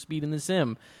 0.3 of speed in the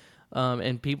sim,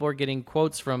 and people are getting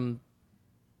quotes from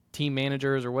team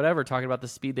managers or whatever talking about the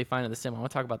speed they find in the sim. I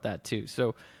want to talk about that too.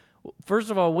 So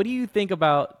first of all, what do you think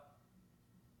about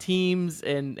teams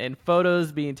and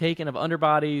photos being taken of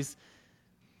underbodies?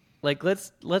 Like,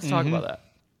 let's talk about that.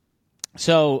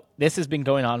 So this has been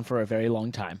going on for a very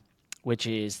long time. which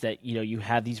is that, you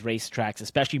have these racetracks,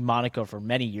 especially Monaco for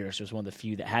many years was one of the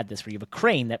few that had this, where you have a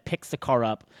crane that picks the car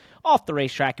up off the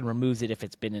racetrack and removes it if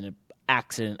it's been in an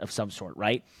accident of some sort,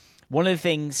 right? One of the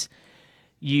things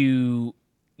you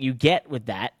get with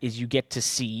that is you get to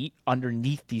see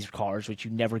underneath these cars, which you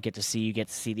never get to see. You get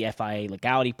to see the FIA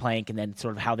legality plank and then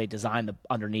sort of how they design the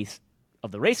underneath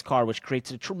of the race car, which creates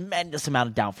a tremendous amount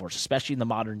of downforce, especially in the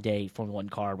modern day Formula One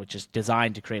car, which is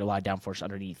designed to create a lot of downforce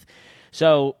underneath.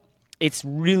 So it's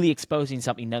really exposing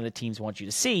something none of the teams want you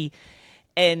to see.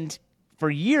 And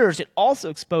for years, it also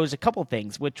exposed a couple of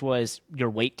things, which was your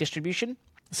weight distribution.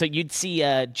 So you'd see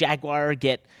a Jaguar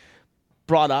get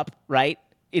brought up, right,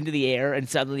 into the air, and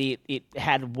suddenly it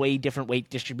had way different weight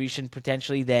distribution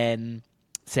potentially than,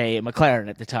 say, a McLaren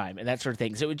at the time, and that sort of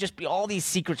thing. So it would just be all these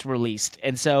secrets released.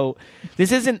 And so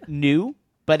this isn't new,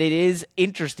 but it is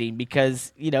interesting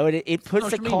because, it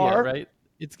puts Social a car... media, right?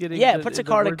 It's getting it puts a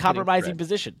car in a compromising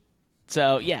position.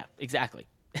 So, yeah, exactly.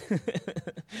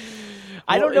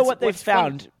 I don't know what they've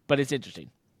found, but it's interesting.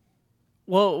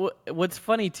 Well, what's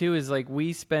funny, too, is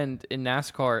we spend in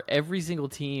NASCAR, every single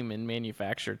team and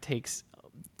manufacturer takes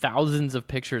thousands of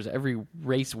pictures every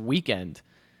race weekend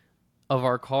of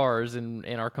our cars and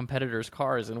our competitors'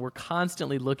 cars, and we're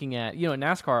constantly looking at, in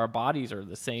NASCAR, our bodies are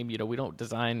the same. We don't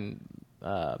design,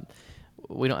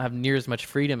 we don't have near as much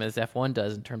freedom as F1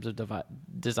 does in terms of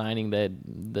designing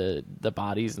the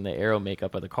bodies and the aero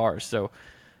makeup of the cars. So,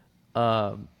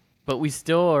 but we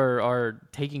still are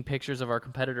taking pictures of our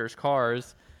competitors'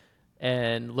 cars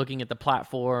and looking at the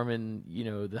platform and,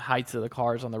 the heights of the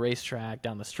cars on the racetrack,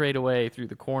 down the straightaway, through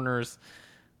the corners.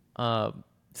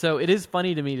 So it is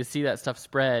funny to me to see that stuff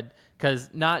spread, because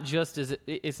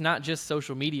it's not just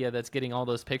social media that's getting all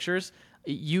those pictures.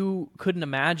 You couldn't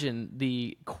imagine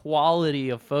the quality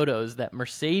of photos that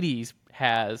Mercedes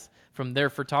has from their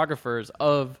photographers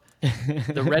of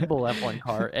the Red Bull F1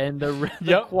 car, and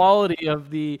the quality of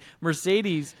the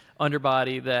Mercedes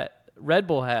underbody that Red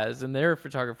Bull has and their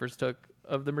photographers took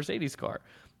of the Mercedes car.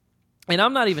 And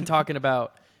I'm not even talking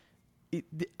about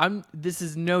this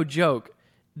is no joke.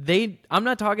 I'm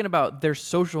not talking about their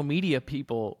social media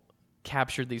people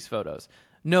captured these photos.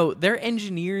 No, their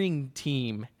engineering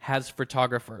team has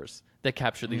photographers that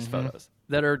capture these photos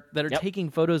that are taking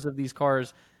photos of these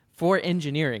cars for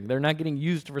engineering. They're not getting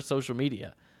used for social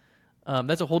media.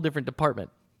 That's a whole different department.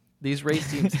 These race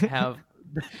teams have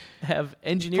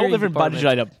engineering. Whole different budget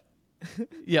item.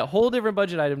 Yeah, whole different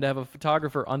budget item to have a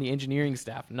photographer on the engineering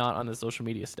staff, not on the social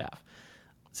media staff.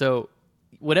 So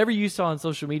whatever you saw on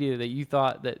social media that you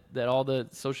thought that all the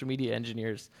social media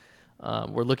engineers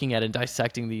were looking at and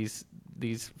dissecting these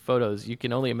photos, you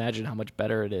can only imagine how much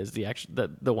better it is,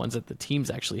 the ones that the teams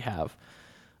actually have.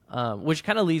 Which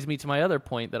kind of leads me to my other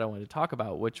point that I wanted to talk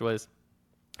about, which was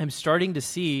I'm starting to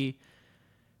see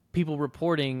people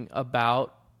reporting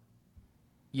about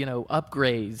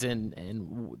upgrades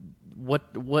and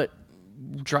what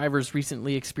drivers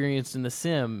recently experienced in the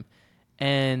sim,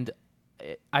 and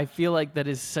I feel like that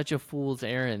is such a fool's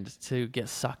errand to get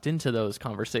sucked into those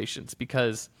conversations,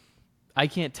 because I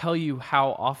can't tell you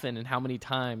how often and how many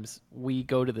times we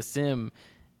go to the sim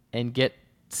and get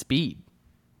speed,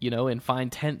 and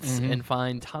find tenths and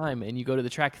find time, and you go to the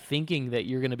track thinking that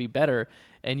you're going to be better,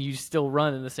 and you still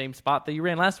run in the same spot that you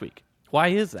ran last week. Why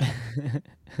is that? Is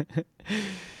it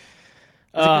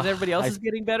because everybody else is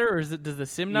getting better, or does the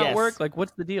sim not work?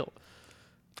 What's the deal?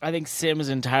 I think sim is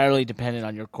entirely dependent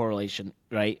on your correlation,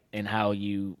 right, and how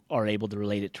you are able to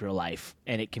relate it to real life.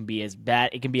 And it can be as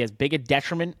big a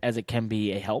detriment as it can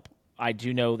be a help. I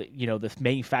do know that the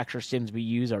manufacturer sims we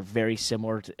use are very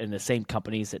similar and the same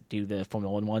companies that do the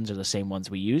Formula One ones are the same ones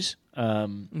we use. So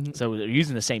they're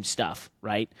using the same stuff,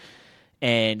 right?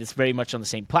 And it's very much on the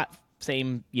same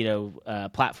platform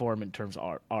in terms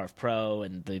of RF Pro,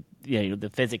 and the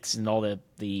physics and all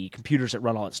the computers that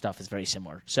run all that stuff is very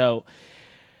similar. So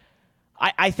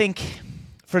I think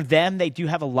for them, they do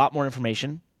have a lot more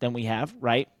information than we have,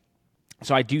 right?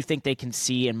 So I do think they can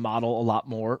see and model a lot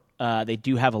more. They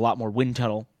do have a lot more wind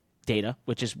tunnel data,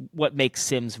 which is what makes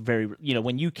sims very,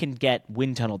 when you can get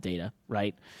wind tunnel data,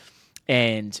 right,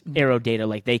 and aero data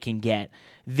like they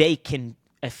can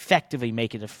effectively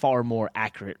make it a far more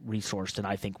accurate resource than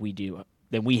I think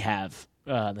than we have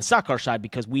the stock car side,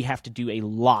 because we have to do a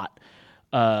lot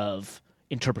of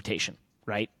interpretation,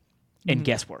 right, and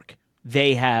guesswork.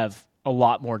 They have a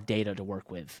lot more data to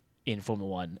work with in Formula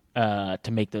One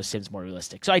to make those sims more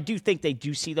realistic. So I do think they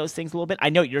do see those things a little bit. I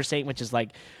know what you're saying, which is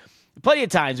plenty of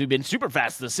times we've been super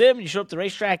fast in the sim, you show up to the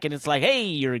racetrack, and it's hey,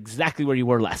 you're exactly where you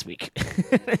were last week.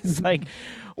 It's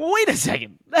wait a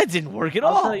second, that didn't work at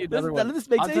all. I'll tell you another one. None of this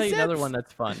makes any sense. Another one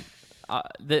that's fun.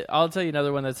 I'll tell you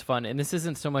another one that's fun, and this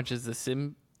isn't so much as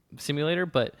the simulator,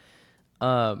 but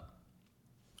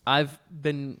I've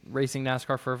been racing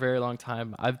NASCAR for a very long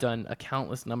time. I've done a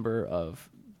countless number of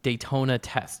Daytona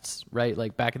tests, right?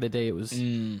 Like back in the day, it was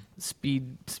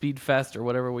Speed Fest or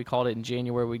whatever we called it. In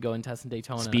January, we go and test in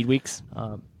Daytona. Speed Weeks?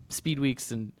 Speed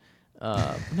Weeks and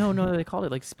no, they called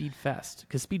it like Speed Fest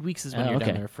because Speed Weeks is when you're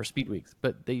down there for Speed Weeks.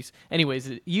 But anyways,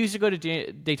 you used to go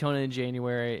to Daytona in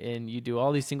January and you do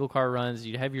all these single car runs.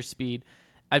 You have your speed.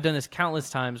 I've done this countless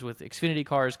times with Xfinity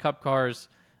cars, Cup cars.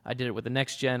 I did it with the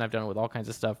next gen. I've done it with all kinds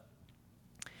of stuff.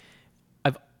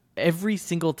 Every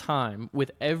single time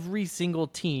with every single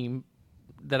team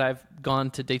that I've gone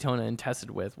to Daytona and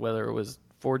tested with, whether it was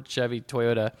Ford, Chevy,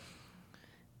 Toyota,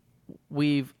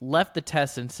 we've left the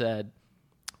test and said,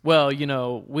 well,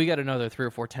 we got another 3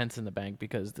 or 4 tenths in the bank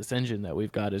because this engine that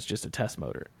we've got is just a test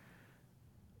motor.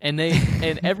 And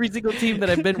every single team that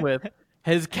I've been with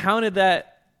has counted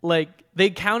that, like they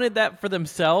counted that for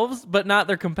themselves, but not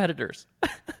their competitors.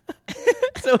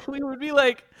 So we would be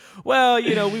like, well,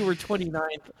 we were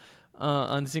 29th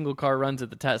on single car runs at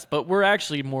the test, but we're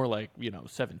actually more like,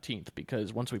 17th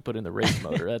because once we put in the race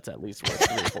motor, that's at least worth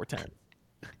 3 or 4 tenths.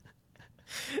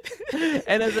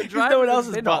 And as a driver, no one else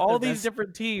has been to all these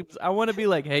different teams, I want to be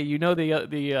like, hey,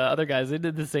 the other guys, they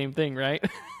did the same thing, right?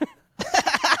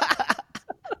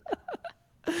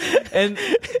 And,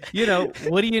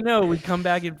 what do you know? We come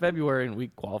back in February and we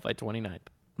qualify 29th.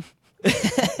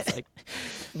 Like,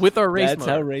 with our race That's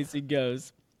motor. how racing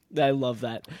goes. I love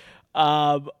that.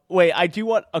 Wait, do you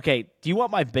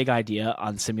want my big idea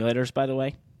on simulators, by the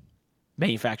way?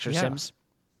 Manufacturer sims?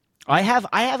 I have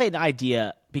an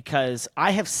idea because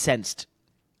I have sensed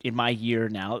in my year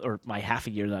now, or my half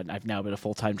a year that I've now been a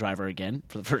full-time driver again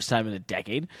for the first time in a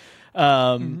decade,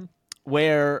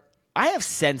 where I have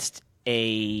sensed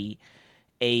the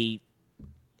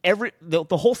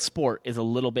whole sport is a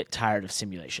little bit tired of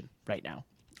simulation right now.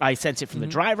 I sense it from the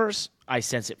drivers. I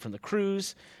sense it from the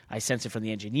crews. I sense it from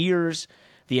the engineers.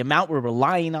 The amount we're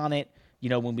relying on it,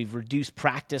 when we've reduced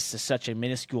practice to such a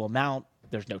minuscule amount,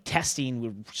 there's no testing.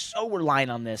 We're so relying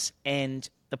on this. And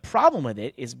the problem with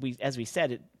it is, as we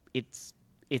said, it's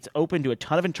open to a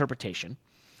ton of interpretation.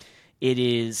 It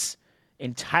is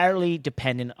entirely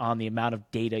dependent on the amount of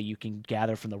data you can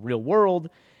gather from the real world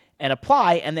and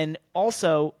apply, and then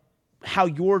also how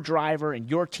your driver and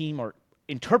your team are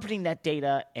interpreting that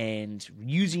data and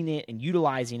using it and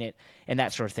utilizing it and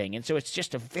that sort of thing. And so it's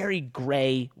just a very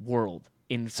gray world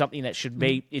in something that should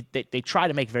be they try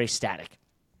to make very static.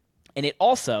 And it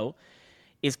also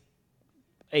is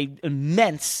an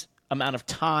immense amount of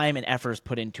time and effort is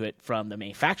put into it from the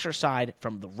manufacturer side,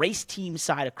 from the race team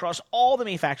side, across all the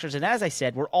manufacturers. And as I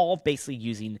said, we're all basically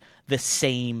using the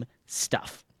same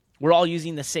stuff. We're all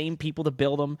using the same people to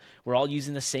build them. We're all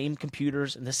using the same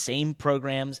computers and the same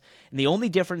programs. And the only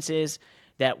difference is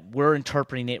that we're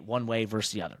interpreting it one way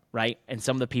versus the other, right? And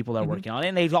some of the people that are working on it,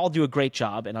 and they all do a great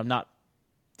job, and I'm not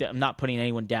putting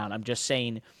anyone down. I'm just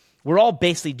saying we're all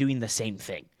basically doing the same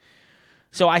thing.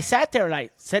 So I sat there and I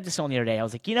said to someone the other day, I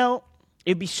was like,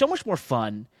 it'd be so much more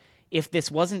fun if this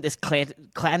wasn't this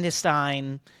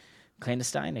clandestine,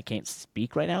 I can't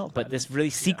speak right now, but this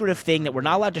really secretive thing that we're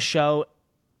not allowed to show.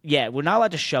 Yeah, we're not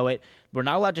allowed to show it. We're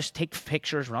not allowed to just take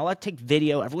pictures. We're not allowed to take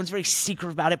video. Everyone's very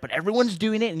secret about it, but everyone's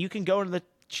doing it, and you can go to the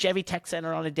Chevy Tech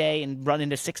Center on a day and run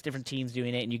into 6 different teams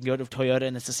doing it, and you can go to Toyota,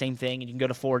 and it's the same thing, and you can go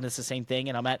to Ford, and it's the same thing,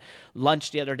 and I'm at lunch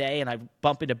the other day, and I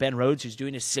bump into Ben Rhodes, who's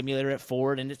doing his simulator at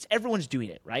Ford, and everyone's doing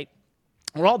it, right?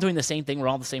 We're all doing the same thing. We're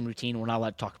all in the same routine. We're not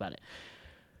allowed to talk about it.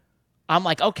 I'm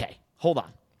like, okay, hold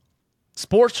on.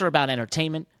 Sports are about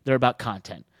entertainment. They're about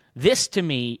content. This, to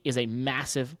me, is a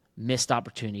massive missed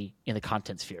opportunity in the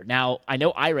content sphere. Now, I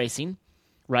know iRacing,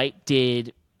 right,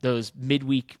 did those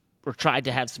midweek or tried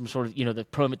to have some sort of, the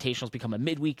Pro Invitationals become a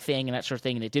midweek thing and that sort of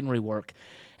thing, and it didn't really work.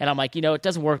 And I'm like, it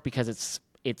doesn't work because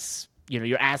it's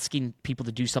you're asking people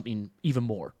to do something even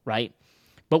more, right?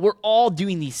 But we're all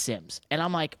doing these sims. And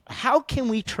I'm like, how can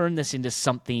we turn this into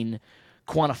something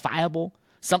quantifiable,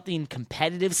 something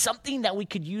competitive, something that we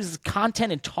could use as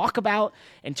content and talk about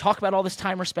all this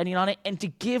time we're spending on it, and to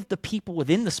give the people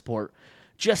within the sport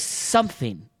just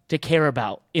something to care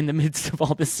about in the midst of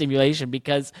all this simulation?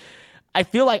 Because I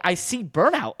feel like I see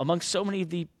burnout among so many of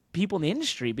the people in the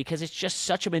industry because it's just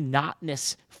such a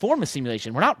monotonous form of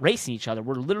simulation. We're not racing each other.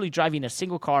 We're literally driving a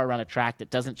single car around a track that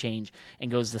doesn't change and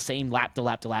goes the same lap to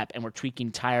lap to lap, and we're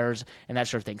tweaking tires and that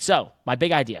sort of thing. So my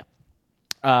big idea,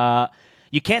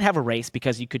 you can't have a race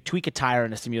because you could tweak a tire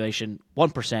in a simulation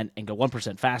 1% and go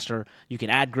 1% faster. You can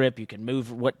add grip. You can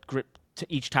move what grip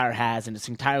each tire has, and it's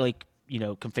entirely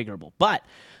configurable. But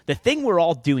the thing we're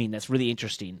all doing that's really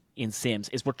interesting in Sims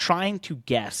is we're trying to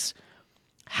guess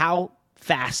how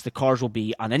fast the cars will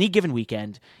be on any given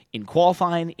weekend in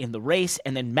qualifying, in the race,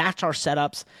 and then match our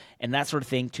setups and that sort of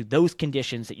thing to those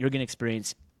conditions that you're going to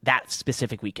experience that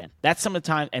specific weekend. That's some of the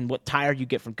time and what tire you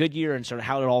get from Goodyear and sort of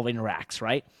how it all interacts,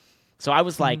 right? So I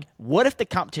was like, what if the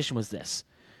competition was this?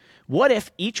 What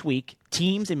if each week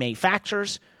teams and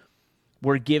manufacturers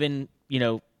were given,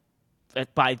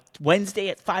 by Wednesday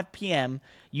at 5 p.m.,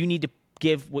 you need to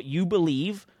give what you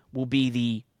believe will be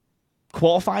the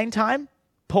qualifying time,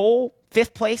 pole,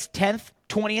 5th place, 10th,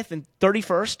 20th, and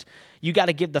 31st. You got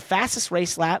to give the fastest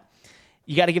race lap.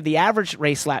 You got to give the average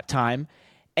race lap time.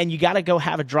 And you got to go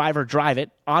have a driver drive it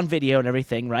on video and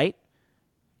everything, right?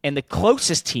 And the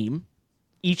closest team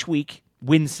each week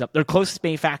wins something. Their closest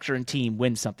manufacturer and team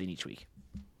wins something each week.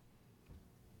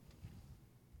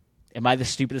 Am I the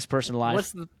stupidest person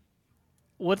alive?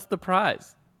 What's the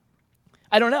prize?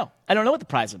 I don't know. I don't know what the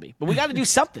prize will be, but we got to do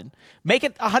something. Make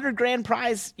it $100,000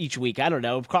 prize each week. I don't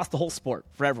know, across the whole sport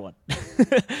for everyone.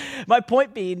 My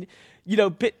point being,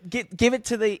 give it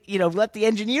to the, let the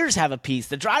engineers have a piece.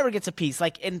 The driver gets a piece,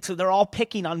 and so they're all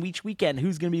picking on each weekend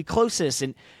who's going to be closest,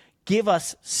 and give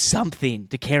us something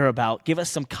to care about. Give us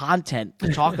some content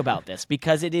to talk about this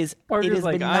because it is monotonous.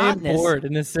 I am bored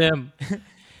in the sim.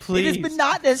 Please. It is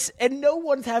monotonous, and no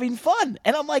one's having fun.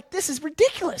 And I'm like, this is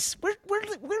ridiculous.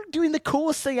 We're doing the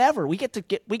coolest thing ever. We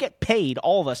get paid,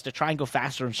 all of us, to try and go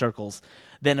faster in circles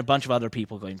than a bunch of other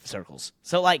people going in circles.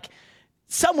 So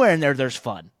somewhere in there's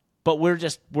fun, but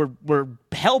we're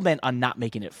hell bent on not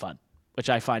making it fun, which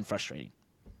I find frustrating.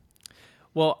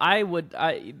 Well,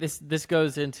 this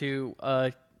goes into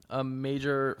a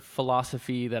major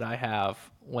philosophy that I have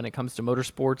when it comes to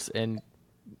motorsports and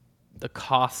the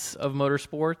costs of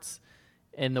motorsports,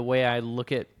 and the way I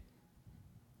look at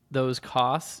those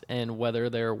costs and whether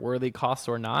they're worthy costs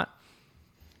or not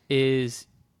is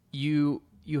you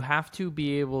have to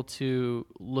be able to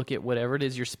look at whatever it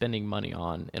is you're spending money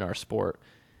on in our sport.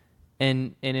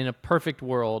 And in a perfect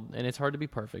world, and it's hard to be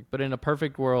perfect, but in a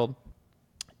perfect world,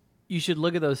 you should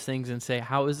look at those things and say,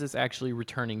 how is this actually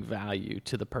returning value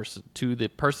to the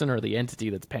person or the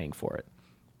entity that's paying for it,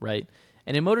 right?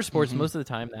 And in motorsports, most of the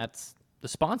time, that's the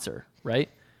sponsor, right?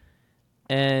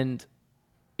 And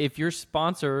if your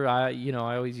sponsor, I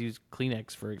always use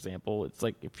Kleenex, for example. It's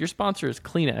like if your sponsor is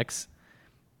Kleenex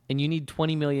and you need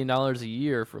 $20 million a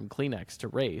year from Kleenex to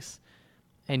race,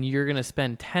 and you're going to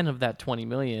spend 10 of that 20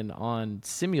 million on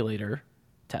simulator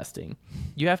testing,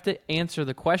 you have to answer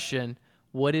the question,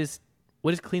 what is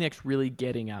Kleenex really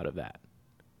getting out of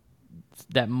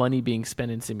that money being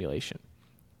spent in simulation?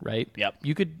 Right? Yep.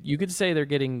 You could say they're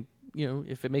getting,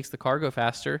 if it makes the car go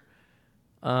faster,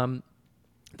 you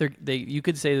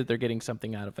could say that they're getting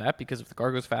something out of that, because if the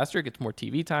car goes faster, it gets more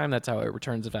TV time. That's how it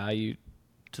returns value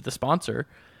to the sponsor.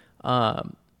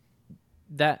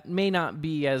 That may not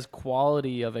be as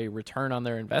quality of a return on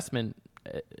their investment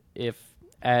if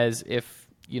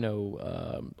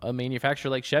a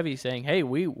manufacturer like Chevy saying, hey,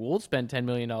 we'll spend $10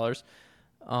 million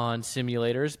on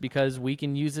simulators because we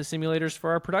can use the simulators for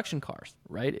our production cars,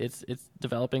 right? It's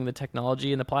developing the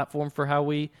technology and the platform for how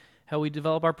we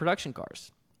develop our production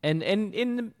cars. And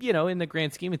in the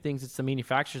grand scheme of things, it's the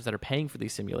manufacturers that are paying for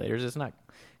these simulators. It's not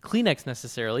Kleenex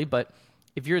necessarily, but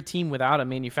if you're a team without a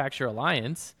manufacturer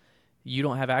alliance, you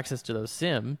don't have access to those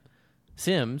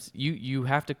sims. You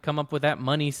have to come up with that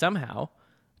money somehow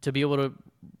to be able to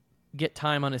get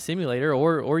time on a simulator,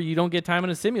 or you don't get time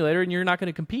on a simulator and you're not going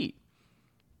to compete.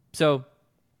 So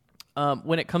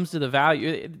when it comes to the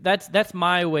value, that's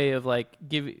my way of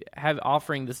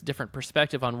offering this different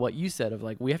perspective on what you said of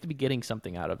we have to be getting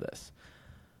something out of this.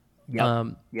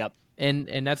 Yep.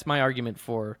 And that's my argument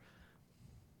for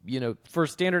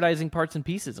standardizing parts and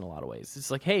pieces in a lot of ways.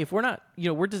 It's like, hey, if we're not,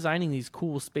 we're designing these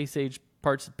cool space age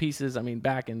parts and pieces. I mean,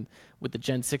 back with the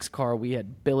Gen 6 car, we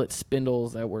had billet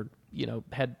spindles that were,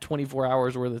 had 24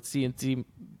 hours worth of CNC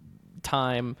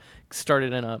time,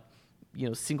 started in a,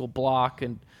 single block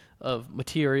of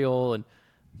material. And,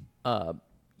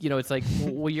 it's like,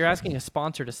 well, you're asking a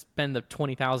sponsor to spend the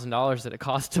 $20,000 that it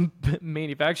costs to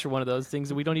manufacture one of those things,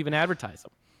 and we don't even advertise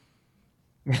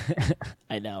them.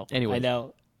 I know. Anyway, I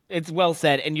know. It's well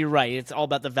said, and you're right. It's all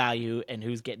about the value and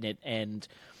who's getting it. And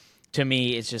to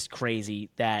me, it's just crazy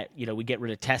that we get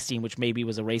rid of testing, which maybe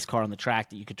was a race car on the track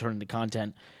that you could turn into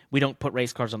content. We don't put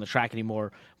race cars on the track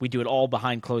anymore. We do it all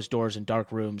behind closed doors in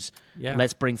dark rooms. Yeah.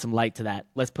 Let's bring some light to that.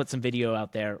 Let's put some video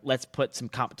out there. Let's put some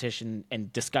competition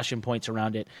and discussion points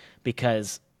around it,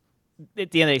 because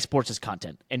at the end of the day, sports is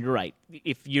content. And you're right.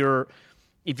 If you're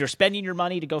spending your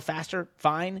money to go faster,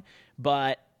 fine,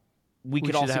 but we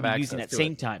could also be using at the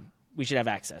same time. We should have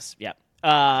access. Yeah.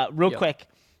 Real quick,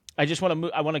 I just want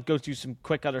to I want to go through some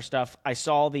quick other stuff. I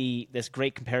saw this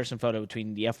great comparison photo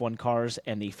between the F1 cars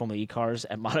and the Formula E cars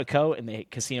at Monaco in the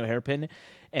Casino Hairpin,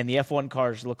 and the F1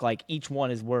 cars look like each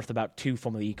one is worth about 2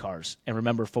 Formula E cars. And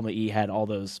remember, Formula E had all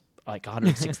those like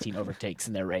 116 overtakes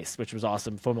in their race, which was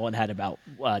awesome. Formula 1 had about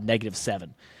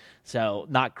 -7, so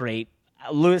not great.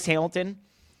 Lewis Hamilton,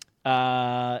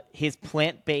 his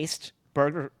plant-based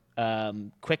burger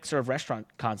quick serve restaurant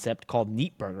concept called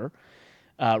Neat Burger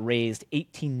raised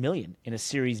 $18 million in a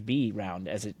Series B round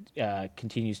as it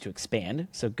continues to expand.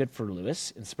 So good for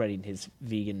Lewis in spreading his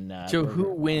vegan. So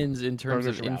who wins in terms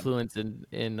of influence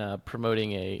in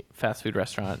promoting a fast food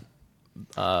restaurant?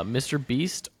 Mr.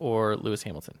 Beast or Lewis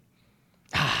Hamilton?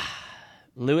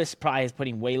 Lewis probably is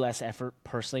putting way less effort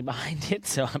personally behind it,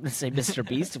 so I'm going to say Mr.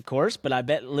 Beast, of course. But I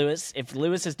bet if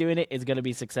Lewis is doing it, it's going to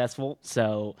be successful.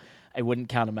 So I wouldn't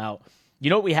count him out. You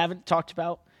know what we haven't talked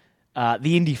about?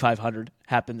 The Indy 500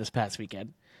 happened this past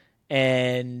weekend,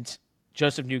 and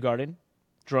Joseph Newgarden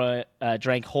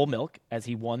drank whole milk as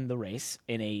he won the race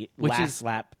in a last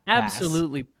lap pass.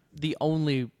 Absolutely the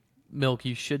only milk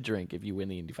you should drink if you win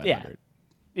the Indy 500. Yeah.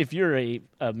 If you're a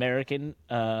American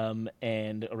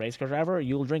and a race car driver,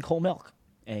 you'll drink whole milk,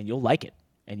 and you'll like it,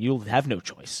 and you'll have no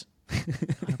choice.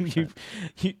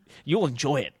 You'll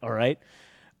enjoy it, all right?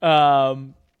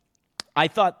 I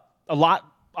thought a lot.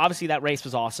 Obviously, that race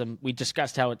was awesome. We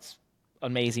discussed how it's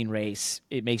an amazing race.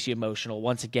 It makes you emotional.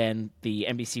 Once again, the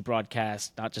NBC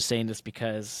broadcast, not just saying this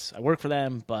because I work for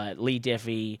them, but Lee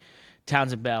Diffie,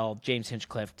 Townsend Bell, James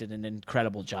Hinchcliffe did an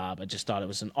incredible job. I just thought it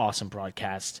was an awesome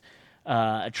broadcast.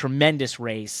 A tremendous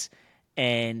race,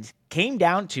 and came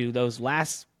down to those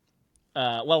last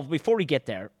before we get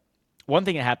there, one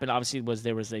thing that happened obviously was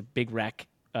there was a big wreck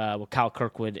with Kyle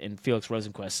Kirkwood and Felix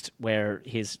Rosenqvist where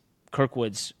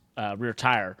Kirkwood's rear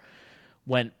tire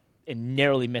went and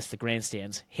narrowly missed the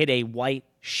grandstands, hit a white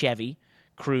Chevy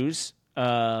Cruze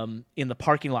in the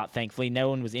parking lot. Thankfully no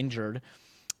one was injured,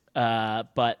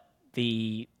 but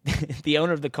the the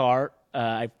owner of the car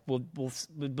I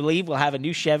believe we'll have a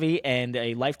new Chevy and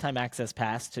a lifetime access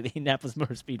pass to the Indianapolis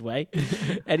Motor Speedway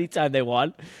anytime they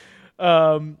want.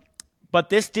 But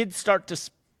this did start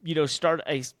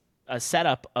a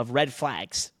setup of red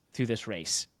flags through this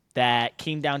race that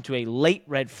came down to a late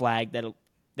red flag that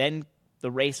then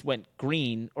the race went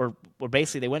green, or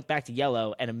basically they went back to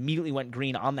yellow and immediately went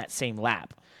green on that same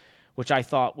lap, which I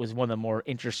thought was one of the more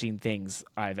interesting things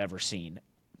I've ever seen.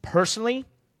 Personally,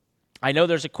 I know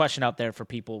there's a question out there for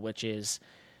people, which is,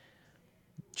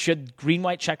 should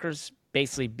green-white checkers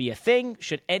basically be a thing?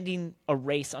 Should ending a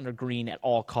race under green at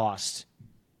all costs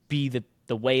be the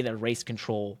way that race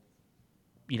control,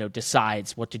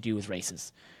 decides what to do with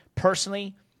races?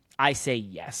 Personally, I say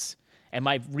yes. And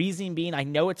my reasoning being, I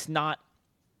know it's not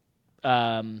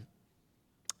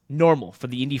normal for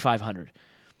the Indy 500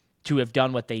 to have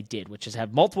done what they did, which is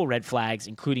have multiple red flags,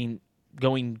 including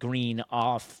going green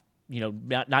off,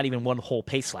 not even one whole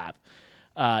pace lap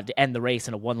to end the race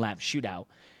in a one-lap shootout.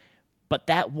 But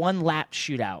that one-lap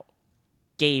shootout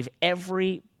gave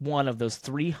every one of those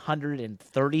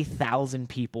 330,000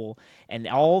 people and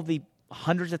all the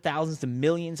hundreds of thousands to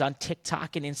millions on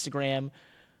TikTok and Instagram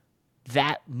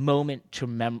that moment to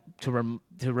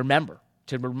remember,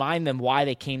 to remind them why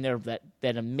they came there, that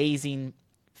amazing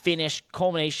finish,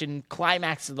 culmination,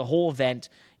 climax of the whole event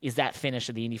is that finish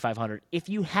of the Indy 500. If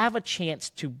you have a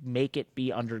chance to make it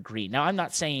be under green. Now, I'm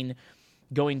not saying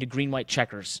going to green-white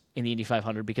checkers in the Indy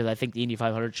 500 because I think the Indy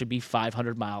 500 should be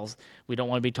 500 miles. We don't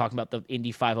want to be talking about the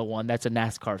Indy 501. That's a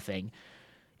NASCAR thing.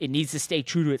 It needs to stay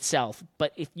true to itself.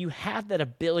 But if you have that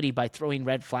ability by throwing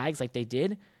red flags like they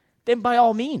did, then by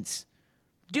all means,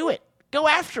 do it. Go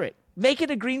after it. Make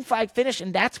it a green flag finish,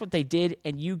 and that's what they did,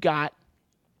 and you got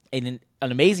an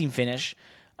amazing finish.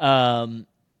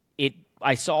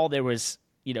 I saw there was,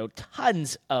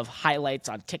 tons of highlights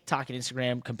on TikTok and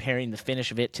Instagram comparing the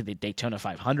finish of it to the Daytona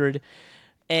 500.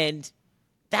 And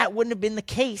that wouldn't have been the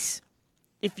case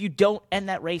if you don't end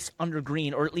that race under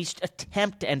green, or at least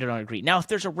attempt to end it under green. Now, if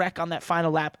there's a wreck on that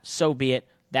final lap, so be it.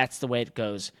 That's the way it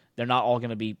goes. They're not all going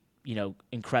to be,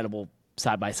 incredible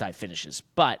side-by-side finishes.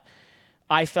 But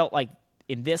I felt like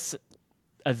in this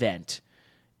event,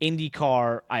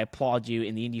 IndyCar, I applaud you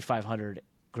in the Indy 500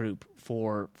 group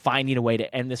for finding a way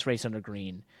to end this race under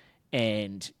green.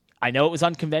 And I know it was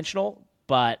unconventional,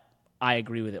 but I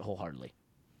agree with it wholeheartedly.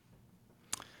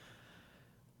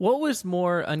 What was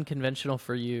more unconventional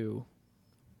for you?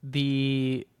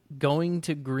 The going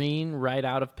to green right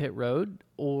out of pit road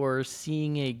or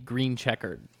seeing a green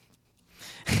checkered?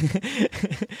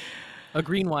 A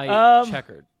green-white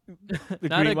checkered.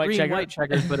 Not a green-white checker? green-white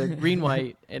checkers, but a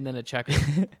green-white and then a checker.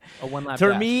 A one-lap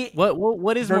For dash. me...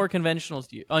 What is more unconventional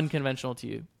to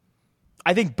you?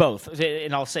 I think both,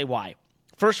 and I'll say why.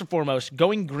 First and foremost,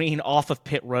 going green off of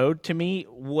pit road to me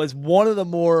was one of the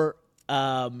more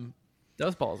that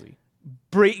was ballsy.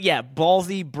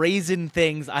 Ballsy, brazen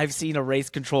things I've seen a race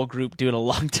control group do in a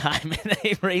long time. And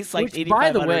they race like 8,500.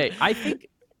 By the way, I think it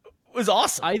was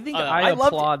awesome. I think I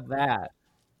applaud that.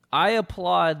 I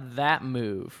applaud that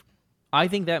move. I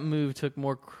think that move took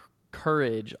more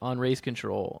courage on race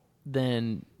control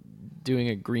than doing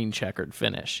a green checkered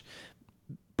finish.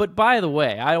 But by the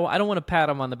way, I don't want to pat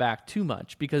him on the back too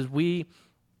much because we,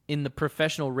 in the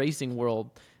professional racing world,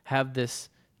 have this,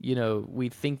 we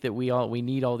think that we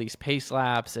need all these pace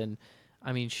laps. And,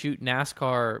 I mean, shoot,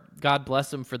 NASCAR, God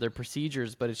bless them for their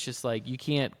procedures, but it's just like you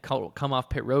can't come off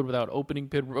pit road without opening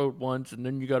pit road once, and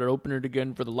then you got to open it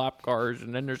again for the lap cars,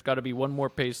 and then there's got to be one more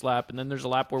pace lap, and then there's a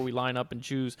lap where we line up and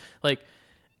choose. Like,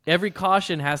 every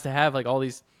caution has to have, like, all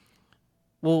these.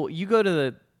 Well, you go to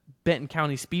the Benton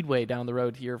County Speedway down the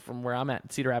road here from where I'm at in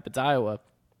Cedar Rapids, Iowa.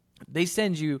 They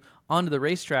send you onto the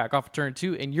racetrack off of turn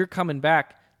 2, and you're coming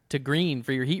back to green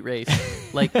for your heat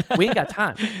race. Like, we ain't got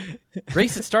time.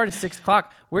 Races start at 6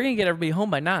 o'clock. We're going to get everybody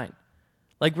home by 9.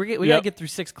 Like, we got to get through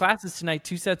 6 classes tonight,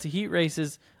 2 sets of heat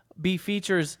races, B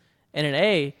features, and an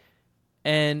A.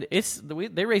 And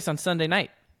they race on Sunday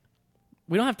night.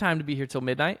 We don't have time to be here till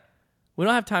midnight. We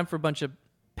don't have time for a bunch of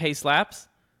pace laps.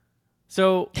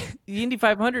 So the Indy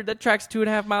 500, that track's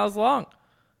 2.5 miles long.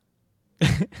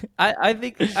 I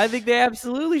think they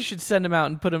absolutely should send them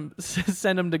out and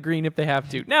send them to green if they have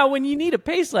to. Now, when you need a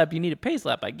pace lap, you need a pace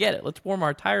lap. I get it. Let's warm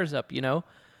our tires up,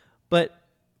 But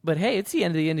hey, it's the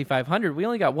end of the Indy 500. We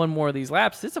only got one more of these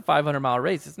laps. It's a 500-mile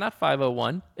race. It's not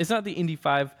 501. It's not the Indy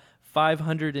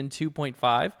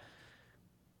 502.5.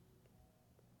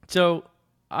 So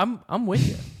I'm with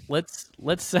you. Let's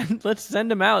send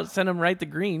them out, send them right to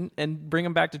green, and bring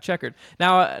them back to checkered.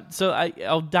 Now, so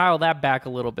I'll dial that back a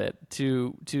little bit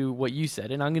to what you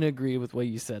said, and I'm going to agree with what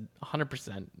you said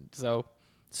 100%. So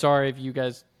sorry if you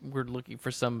guys were looking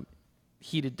for some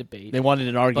heated debate. They wanted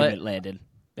an argument, Landon.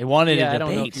 They wanted a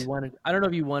debate. I don't know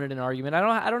if you wanted an argument.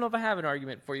 I don't know if I have an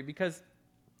argument for you because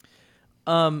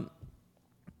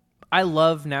I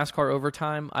love NASCAR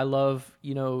overtime. I love,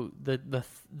 the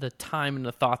time and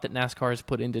the thought that NASCAR has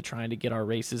put into trying to get our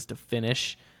races to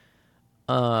finish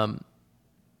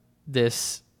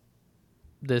this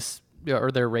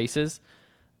or their races.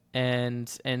 And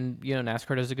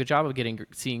NASCAR does a good job of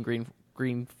seeing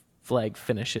green flag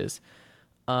finishes.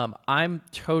 I'm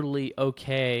totally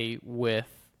okay with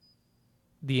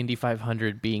the Indy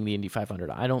 500 being the Indy 500.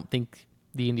 I don't think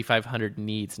the Indy 500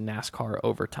 needs NASCAR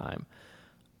overtime.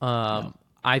 No.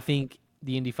 I think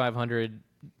the Indy 500,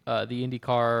 the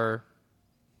IndyCar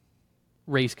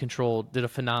race control did a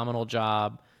phenomenal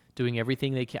job doing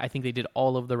everything they can. I think they did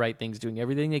all of the right things, doing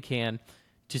everything they can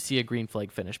to see a green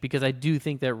flag finish, because I do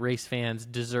think that race fans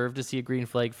deserve to see a green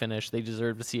flag finish. They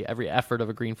deserve to see every effort of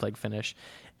a green flag finish.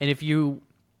 And if you're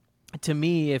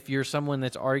someone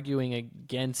that's arguing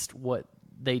against what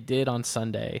they did on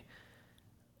Sunday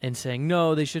and saying,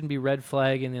 no, they shouldn't be red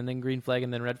flagging and then green flag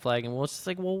and then red flagging. Well, it's just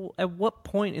like, well, at what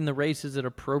point in the race is it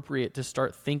appropriate to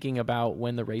start thinking about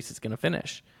when the race is going to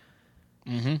finish?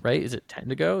 Mm-hmm. Right? Is it 10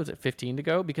 to go? Is it 15 to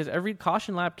go? Because every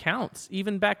caution lap counts,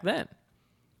 even back then.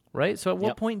 Right? So at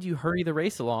what point do you hurry the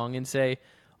race along and say,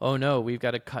 oh, no, we've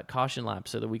got to cut caution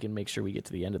laps so that we can make sure we get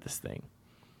to the end of this thing?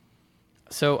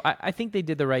 So I think they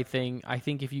did the right thing. I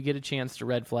think if you get a chance to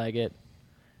red flag it,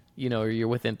 or you're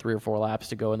within 3 or 4 laps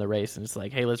to go in the race, and it's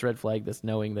like, hey, let's red flag this,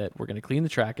 knowing that we're going to clean the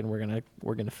track and we're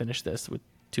going to finish this with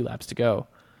 2 laps to go.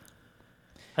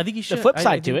 I think you should. The flip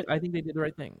side to it, I think they did the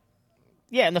right thing.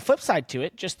 Yeah, and the flip side to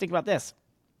it, just think about this.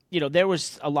 There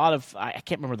was a lot of, I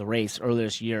can't remember the race earlier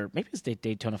this year. Maybe it was the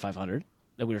Daytona 500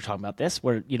 that we were talking about this,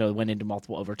 where it went into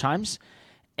multiple overtimes,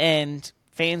 and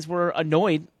fans were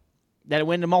annoyed that it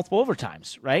went into multiple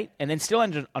overtimes, right? And then still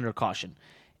ended under caution,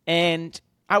 and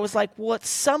I was like, well, at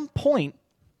some point,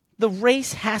 the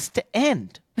race has to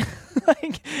end.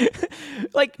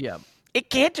 It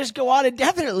can't just go on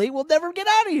indefinitely. We'll never get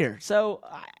out of here. So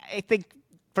I think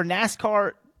for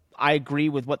NASCAR, I agree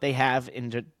with what they have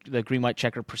in the green-white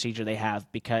checker procedure they have,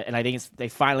 and I think they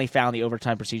finally found the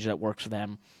overtime procedure that works for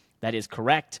them. That is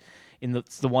correct.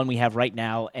 It's the one we have right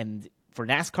now. And for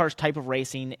NASCAR's type of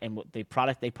racing and what the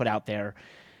product they put out there,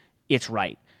 it's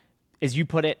right. As you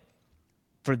put it,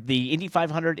 for the Indy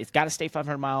 500, it's got to stay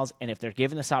 500 miles, and if they're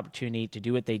given this opportunity to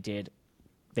do what they did,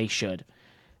 they should.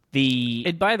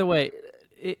 By the way,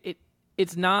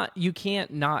 it's not, you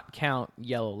can't not count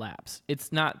yellow laps.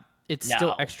 It's not it's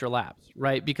still extra laps,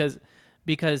 right? Because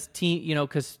because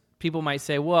people might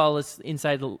say, well, it's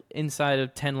inside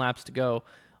of 10 laps to go.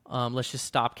 Let's just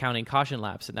stop counting caution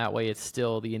laps, and that way it's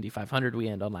still the Indy 500. We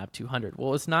end on lap 200.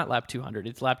 Well, it's not lap 200.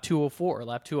 It's lap 204,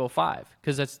 lap 205,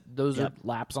 because those are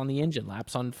laps on the engine,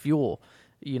 laps on fuel.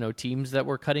 Teams that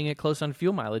were cutting it close on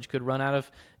fuel mileage could run out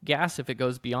of gas if it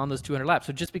goes beyond those 200 laps.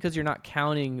 So just because you're not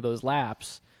counting those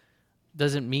laps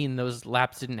doesn't mean those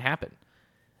laps didn't happen.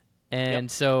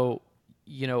 And so,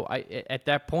 at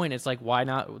that point, it's like, why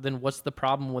not? Then what's the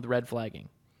problem with red flagging?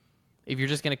 If you're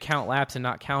just going to count laps and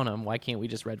not count them, why can't we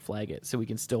just red flag it so we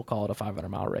can still call it a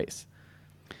 500-mile race?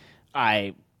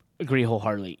 I agree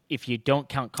wholeheartedly. If you don't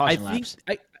count caution laps,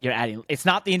 you're adding. It's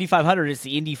not the Indy 500; it's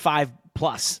the Indy 500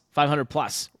 plus.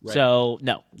 Right. So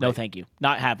no, thank you,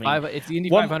 not happening. It's the Indy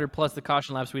 500 plus the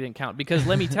caution laps we didn't count, because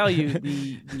let me tell you,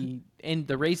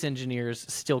 the race engineers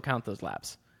still count those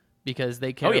laps because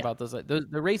they care about those. The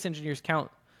race engineers count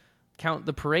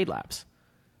the parade laps.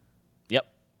 Yep.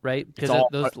 Right, because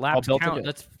those laps count.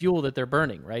 That's fuel that they're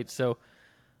burning, right? So,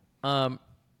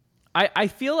 I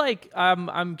feel like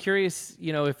I'm curious,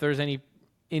 if there's any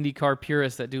IndyCar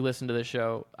purists that do listen to the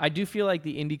show. I do feel like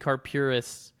the IndyCar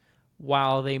purists,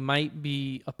 while they might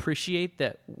appreciate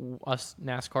that us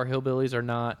NASCAR hillbillies are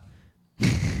not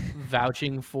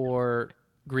vouching for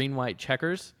green, white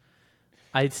checkers,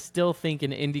 I still think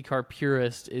an IndyCar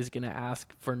purist is going to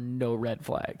ask for no red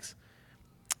flags.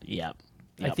 Yep.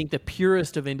 I think the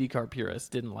purest of IndyCar purists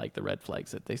didn't like the red flags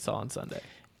that they saw on Sunday.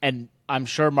 And I'm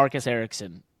sure Marcus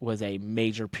Ericsson was a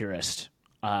major purist.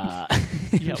 He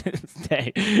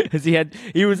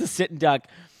was a sit and duck.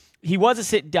 He was a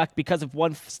sit and duck because of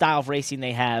one style of racing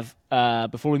they have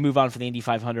before we move on for the Indy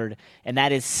 500, and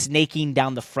that is snaking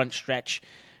down the front stretch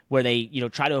where they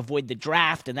try to avoid the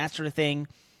draft and that sort of thing.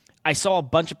 I saw a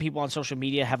bunch of people on social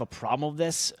media have a problem with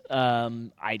this,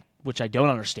 which I don't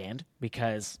understand,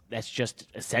 because that's just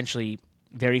essentially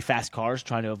very fast cars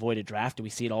trying to avoid a draft, and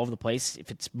we see it all over the place. If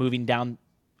it's moving down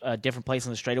a different place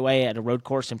on the straightaway at a road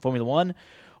course in Formula One,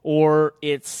 or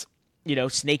it's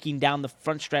snaking down the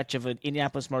front stretch of an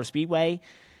Indianapolis Motor Speedway,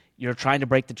 you're trying to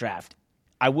break the draft.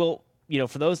 I will,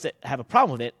 for those that have a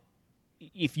problem with it,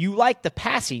 if you like the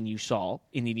passing you saw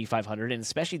in the Indy 500, and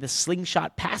especially the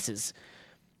slingshot passes,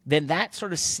 then that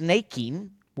sort of snaking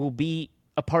will be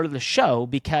a part of the show,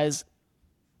 because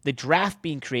the draft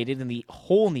being created and the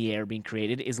hole in the air being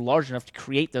created is large enough to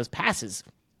create those passes.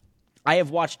 I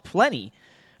have watched plenty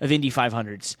of Indy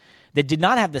 500s that did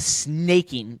not have the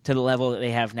snaking to the level that they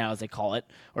have now, as they call it,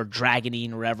 or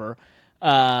dragoning or whatever,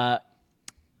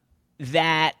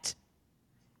 that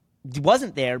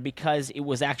wasn't there because it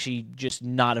was actually just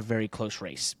not a very close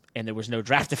race, and there was no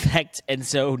draft effect, and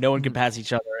so no one could pass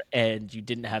each other, and you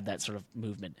didn't have that sort of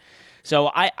movement. So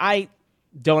I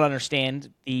don't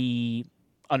understand the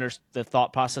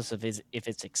thought process of if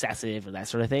it's excessive or that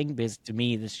sort of thing, because to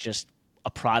me, it's just a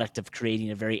product of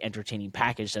creating a very entertaining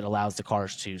package that allows the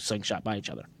cars to slingshot by each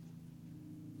other.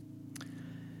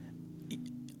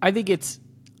 I think it's,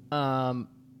 I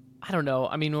don't know.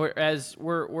 I mean,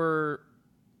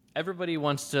 everybody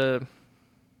wants to.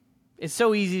 It's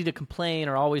so easy to complain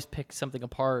or always pick something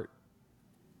apart,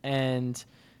 and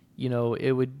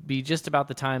it would be just about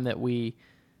the time that we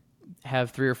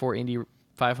have 3 or 4 Indy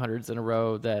 500s in a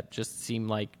row that just seem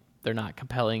like they're not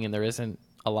compelling, and there isn't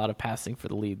a lot of passing for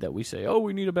the lead that we say, oh,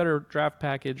 we need a better draft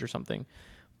package or something.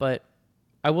 But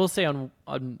I will say on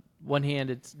one hand,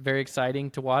 it's very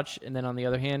exciting to watch, and then on the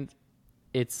other hand,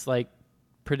 it's like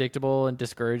predictable and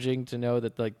discouraging to know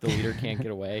that like the leader can't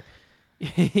get away.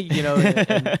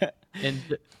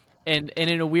 And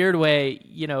in a weird way,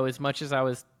 as much as I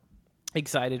was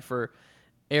excited for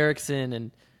Ericsson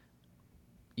and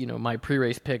my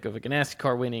pre-race pick of a Ganassi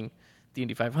car winning the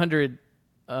Indy 500,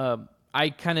 I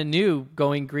kind of knew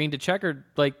going green to checkered,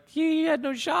 like he had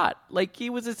no shot. Like he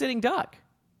was a sitting duck.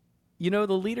 The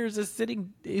leader's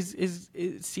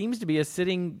it seems to be a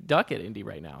sitting duck at Indy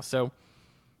right now. So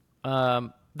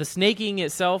the snaking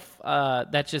itself,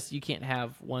 that's just, you can't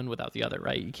have one without the other,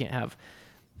 right? You can't have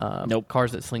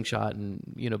cars that slingshot and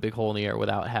big hole in the air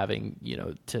without having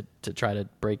to try to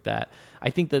break that. I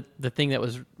think that the thing that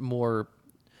was more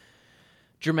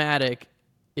dramatic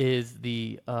is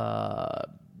the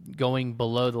going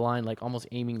below the line, like almost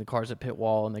aiming the cars at pit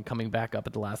wall and then coming back up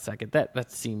at the last second.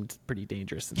 That seemed pretty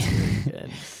dangerous.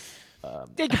 And,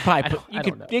 they could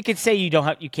probably they could say you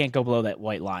can't go below that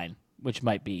white line, which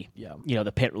might be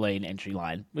the pit lane entry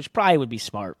line, which probably would be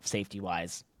smart safety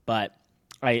wise. But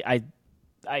I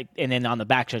and then on the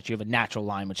back stretch you have a natural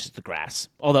line, which is the grass.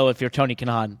 Although if you're Tony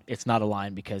Kanaan, it's not a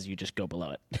line because you just go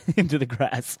below it into the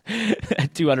grass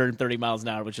at 230 miles an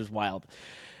hour, which is wild.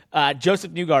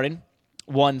 Joseph Newgarden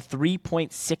won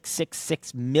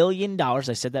 $3.666 million. I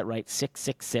said that right,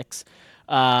 666,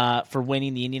 for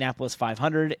winning the Indianapolis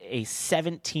 500, a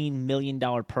 $17 million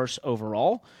purse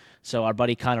overall. So our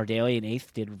buddy Connor Daly in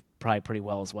 8th did probably pretty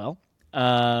well as well.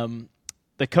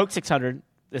 The Coke 600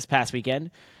 this past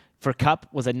weekend for Cup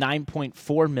was a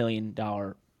 $9.4 million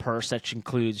purse, that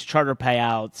includes charter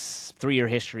payouts, 3-year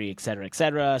history, et cetera, et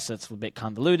cetera. So it's a bit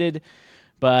convoluted,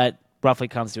 but roughly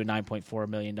comes to a $9.4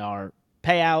 million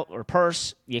payout or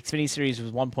purse. The Xfinity Series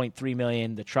was $1.3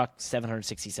 million. The truck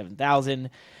 $767,000,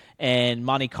 and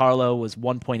Monte Carlo was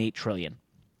 $1.8 trillion.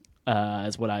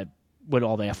 Is what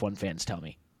all the F1 fans tell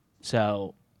me.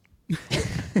 So,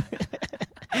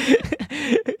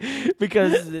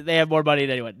 because they have more money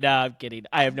than anyone. No, I'm kidding.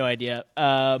 I have no idea.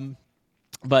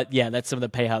 But yeah, that's some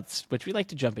of the payouts, which we like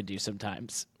to jump into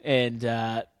sometimes. And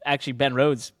actually, Ben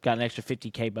Rhodes got an extra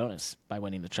 $50K bonus by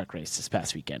winning the truck race this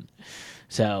past weekend.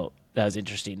 So that was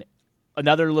interesting.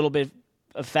 Another little bit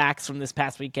of facts from this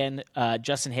past weekend.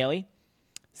 Justin Haley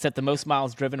set the most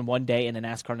miles driven in one day in the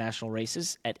NASCAR National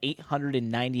Races at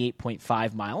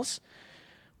 898.5 miles,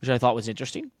 which I thought was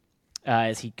interesting,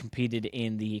 as he competed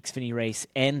in the Xfinity race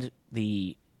and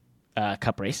the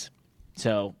Cup race.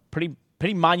 So pretty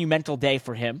monumental day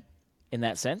for him in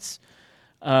that sense.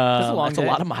 That's a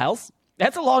lot of miles.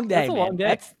 That's a long day. That's a long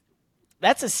day.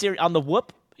 That's a serious on the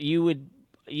whoop. You would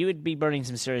be burning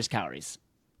some serious calories.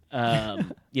 I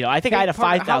think I had a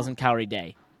 5,000 calorie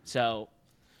day. So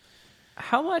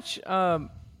how much of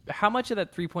that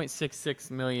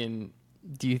 3.66 million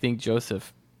do you think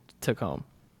Joseph took home?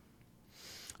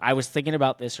 I was thinking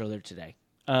about this earlier today.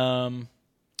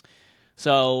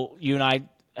 So you and I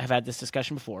have had this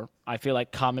discussion before. I feel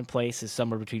like commonplace is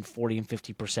somewhere between 40 and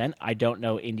 50%. I don't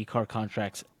know IndyCar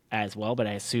contracts as well, but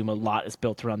I assume a lot is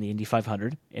built around the Indy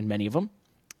 500 in many of them.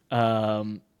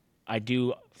 I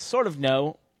do sort of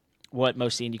know what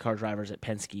most of the IndyCar drivers at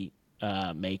Penske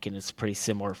make, and it's pretty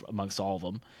similar amongst all of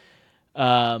them.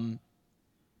 I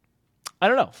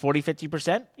don't know, 40,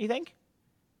 50%, you think?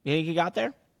 You think you got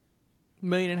there? $1.5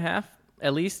 million,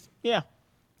 at least. Yeah.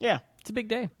 It's a big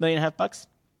day. $1.5 million.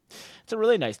 It's a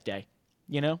really nice day.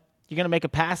 You're going to make a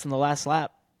pass in the last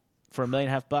lap for $1.5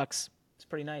 million. It's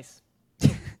pretty nice.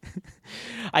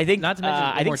 I think. Not to mention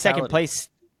I think second place.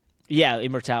 Yeah,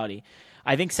 immortality.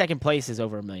 I think second place is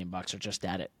over $1 million or just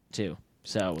at it too.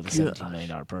 So with a $17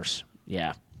 million purse,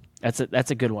 yeah,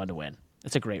 that's a good one to win.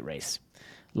 It's a great race.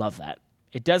 Love that.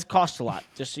 It does cost a lot.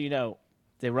 Just so you know,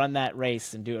 they run that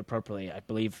race and do it appropriately. I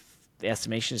believe the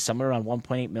estimation is somewhere around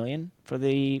 $1.8 million for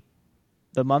the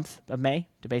month of May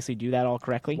to basically do that all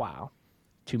correctly. Wow.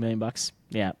 $2 million.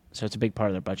 Yeah. So it's a big part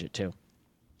of their budget too.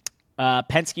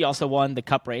 Penske also won the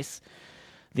Cup race.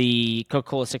 The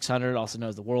Coca-Cola 600, also known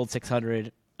as the World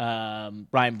 600.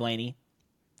 Brian Blaney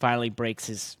finally breaks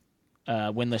his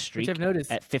winless streak, which I've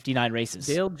noticed, at 59 races.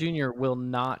 Dale Jr. will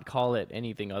not call it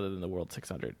anything other than the World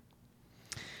 600.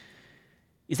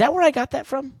 Is that where I got that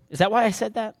from? Is that why I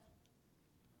said that?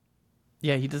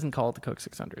 Yeah, he doesn't call it the Coke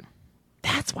 600.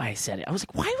 That's why I said it. I was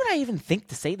like, why would I even think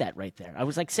to say that right there? I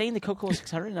was like saying the Coca-Cola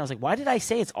 600, and I was like, why did I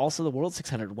say it's also the World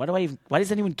 600? Why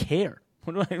does anyone care?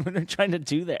 What am I trying to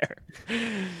do there?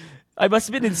 I must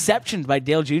have been inceptioned by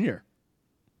Dale Jr.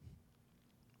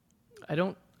 I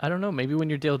don't know. Maybe when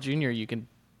you're Dale Jr., you can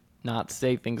not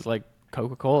say things like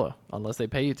Coca-Cola unless they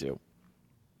pay you to.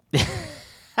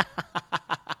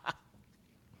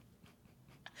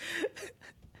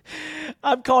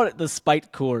 I'm calling it the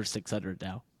Spite Core 600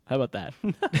 now. How about that?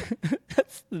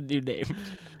 That's the new name.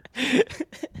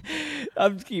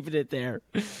 I'm keeping it there.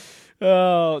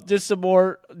 Oh, just some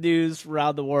more news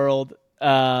around the world.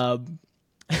 You've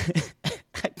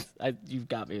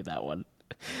got me with that one.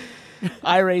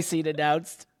 iRacing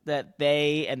announced that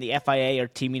they and the FIA are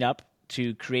teaming up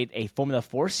to create a Formula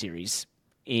 4 series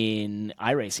in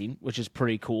iRacing, which is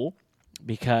pretty cool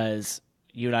because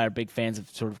you and I are big fans of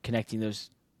sort of connecting the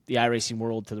iRacing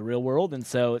world to the real world, and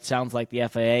so it sounds like the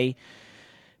FIA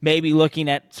may be looking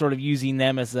at sort of using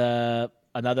them as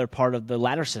another part of the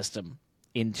ladder system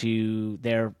into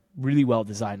their really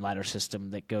well-designed ladder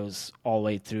system that goes all the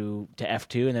way through to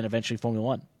F2 and then eventually Formula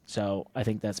 1. So I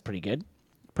think that's pretty good.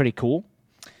 Pretty cool.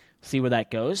 See where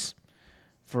that goes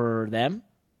for them.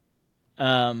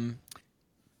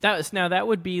 That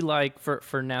would be like, for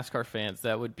NASCAR fans,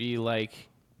 that would be like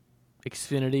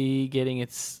Xfinity getting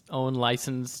its own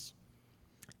license.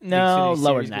 No,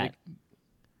 lower than that.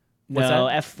 What's No,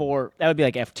 that? F4, that would be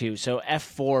like F2. So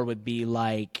F4 would be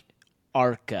like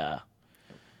ARCA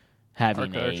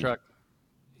having Arca or truck.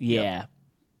 Yeah. Yep.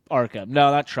 ARCA. No,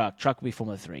 not truck. Truck would be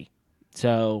Formula 3.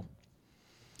 So,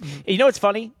 you know what's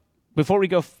funny? before we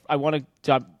go, I want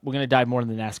to. We're going to dive more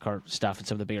into the NASCAR stuff and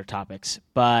some of the bigger topics,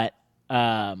 but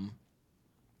I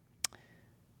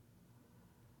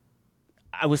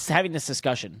was having this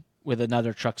discussion with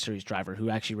another Truck Series driver who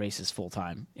actually races full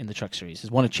time in the Truck Series.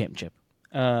 Has won a championship.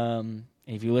 And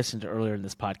if you listened to earlier in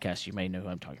this podcast, you may know who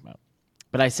I'm talking about.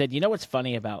 But I said, you know what's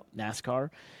funny about NASCAR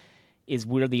is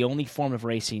we're the only form of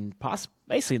racing,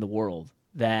 basically in the world,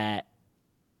 that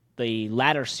the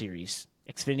ladder series,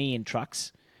 Xfinity and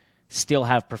trucks, still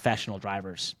have professional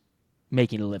drivers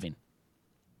making a living.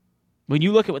 When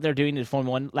you look at what they're doing in the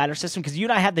Formula One ladder system, because you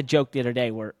and I had the joke the other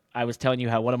day where I was telling you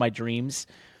how one of my dreams,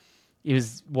 it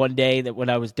was one day that when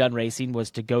I was done racing,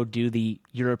 was to go do the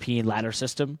European ladder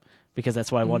system, because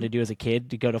that's what I wanted to do as a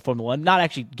kid, to go to Formula One. Not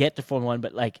actually get to Formula One,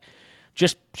 but like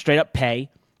just straight up pay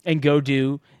and go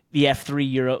do the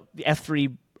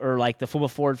F3 or like the Formula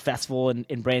Ford Festival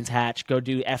in Brands Hatch, go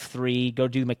do F3, go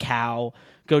do Macau,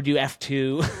 go do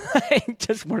F2,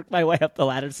 just work my way up the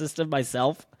ladder system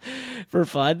myself for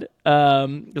fun,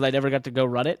 because I never got to go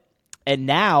run it. And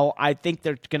now I think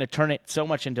they're going to turn it so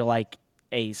much into like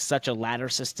such a ladder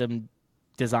system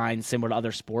design similar to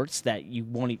other sports that you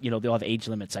won't, they'll have age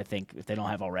limits, I think, if they don't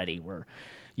have already, where,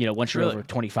 once you're over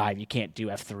 25, you can't do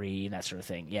F3 and that sort of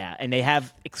thing. Yeah. And they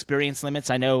have experience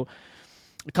limits. I know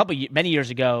many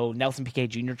years ago, Nelson Piquet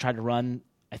Jr. tried to run,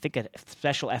 I think, a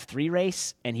special F3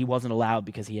 race, and he wasn't allowed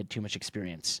because he had too much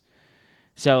experience.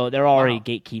 So they're already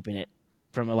gatekeeping it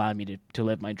from allowing me to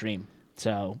live my dream.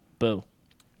 So, boo.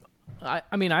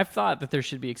 I mean, I've thought that there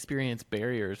should be experience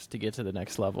barriers to get to the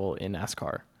next level in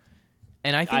NASCAR.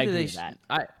 And I think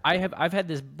I've had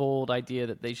this bold idea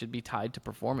that they should be tied to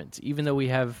performance, even though we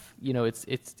have,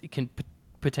 it can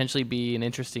potentially be an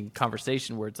interesting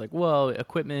conversation where it's like, well,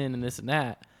 equipment and this and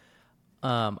that.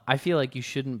 I feel like you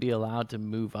shouldn't be allowed to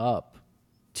move up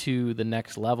to the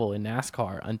next level in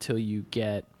NASCAR until you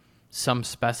get some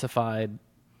specified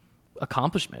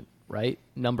accomplishment, right?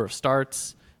 Number of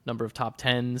starts, number of top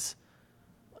tens,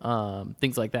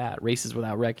 things like that, races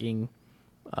without wrecking,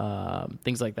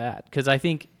 things like that. Because I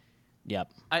think,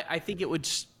 I think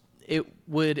it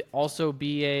would also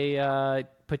be a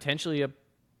potentially a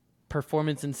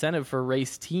performance incentive for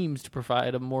race teams to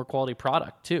provide a more quality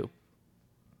product too.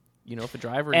 If a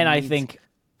driver and needs I think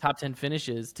top 10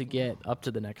 finishes to get up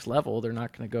to the next level, they're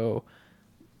not going to go,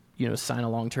 sign a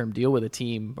long-term deal with a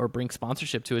team or bring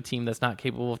sponsorship to a team that's not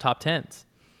capable of top 10s.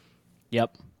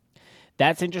 Yep.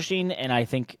 That's interesting, and I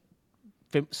think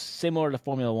similar to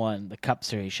Formula One, the Cup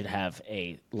Series should have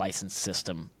a license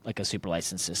system, like a super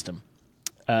license system.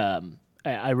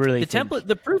 I really think template,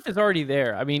 the proof is already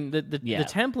there. I mean, the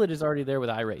template is already there with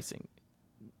iRacing,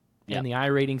 and the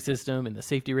iRating system and the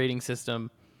safety rating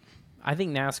system. I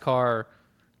think NASCAR,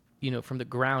 from the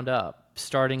ground up,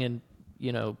 starting in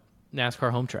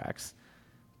NASCAR home tracks,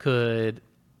 could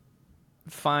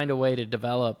find a way to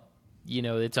develop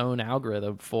its own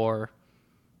algorithm for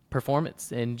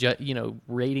performance and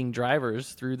rating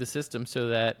drivers through the system so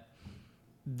that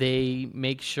they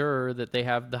make sure that they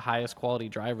have the highest quality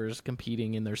drivers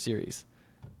competing in their series.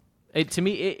 To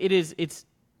me, it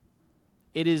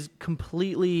is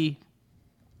completely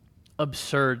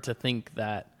absurd to think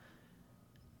that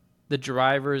the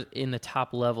drivers in the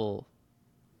top level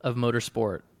of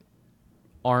motorsport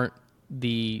aren't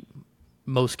the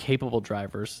most capable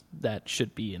drivers that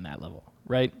should be in that level,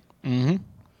 right? Mm-hmm.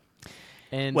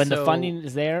 And when the funding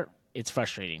is there, it's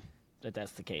frustrating that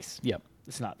that's the case. Yep.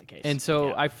 It's not the case. And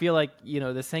so I feel like,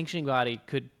 the sanctioning body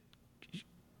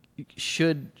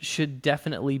should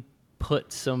definitely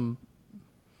put some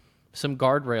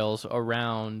guardrails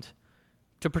around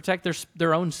to protect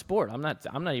their own sport. I'm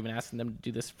not even asking them to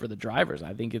do this for the drivers.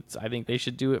 I think they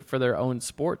should do it for their own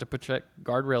sport, to protect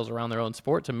guardrails around their own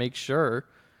sport, to make sure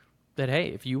that, hey,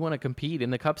 if you want to compete in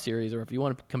the Cup Series or if you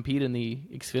want to compete in the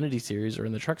Xfinity Series or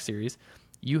in the Truck Series,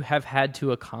 you have had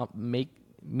to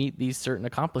meet these certain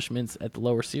accomplishments at the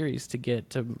lower series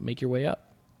to make your way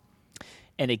up.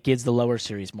 And it gives the lower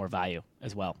series more value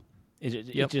as well.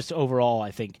 It just overall,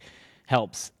 I think,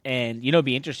 helps. And it'd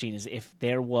be interesting is if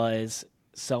there was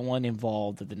someone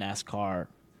involved at the NASCAR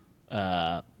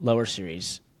lower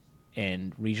series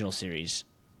and regional series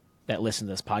that listened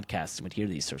to this podcast and would hear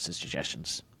these sorts of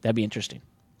suggestions. That'd be interesting.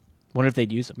 Wonder if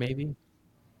they'd use them. Maybe.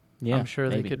 Yeah, I'm sure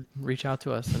they could reach out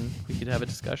to us and we could have a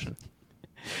discussion.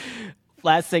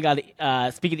 Last thing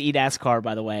on speaking of eNASCAR,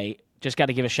 by the way, just got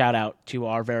to give a shout out to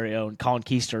our very own Colin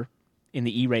Keister in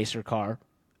the E-Racer car,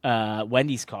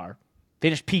 Wendy's car.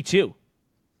 Finished P2,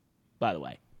 by the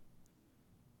way.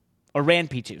 Or ran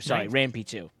P2. Sorry, nice. Ran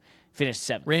P2. Finished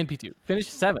 7th. Ran P2. Finished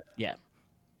 7th. Yeah.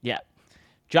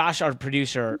 Josh, our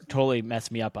producer, totally messed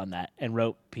me up on that and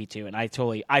wrote P2, and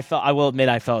I will admit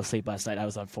I fell asleep last night. I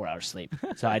was on 4 hours sleep,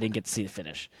 so I didn't get to see the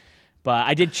finish. But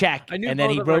I did check, I knew and then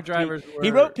both he of our wrote drivers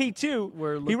he wrote P2.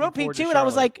 were He wrote looking forward to P2, and I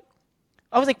was Charlotte.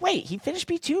 like, wait, he finished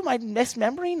P2? Am I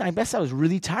misremembering? I guess I was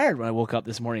really tired when I woke up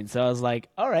this morning, so I was like,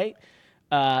 all right.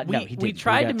 No, he didn't. We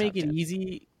tried to got make top it 10.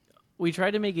 easy. We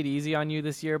tried to make it easy on you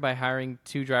this year by hiring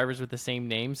 2 drivers with the same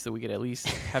name, so we could at least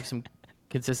have some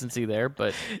consistency there.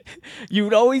 But You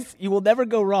will never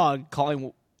go wrong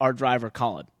calling our driver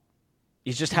Colin.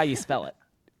 It's just how you spell it,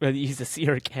 whether you use a C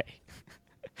or a K.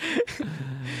 oh,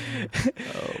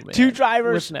 man. 2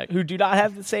 drivers What's next? who do not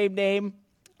have the same name,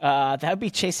 that would be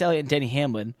Chase Elliott and Denny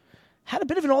Hamlin, had a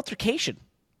bit of an altercation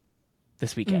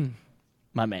this weekend,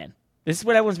 my man. This is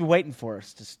what everyone's been waiting for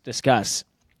us to discuss.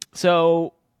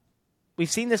 So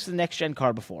we've seen this with the next-gen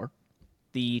car before.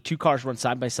 The 2 cars run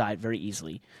side by side very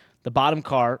easily. The bottom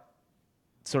car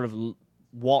sort of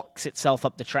walks itself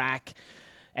up the track,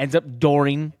 ends up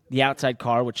dooring the outside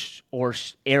car, or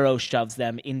arrow shoves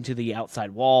them into the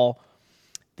outside wall.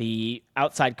 The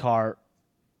outside car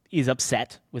is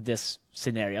upset with this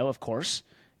scenario, of course,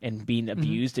 and being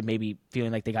abused and maybe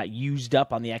feeling like they got used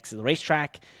up on the exit of the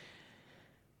racetrack.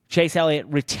 Chase Elliott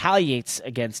retaliates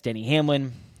against Denny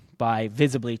Hamlin by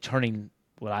visibly turning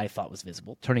what I thought was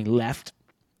visible, turning left,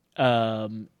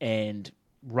 and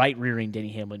right rearing Denny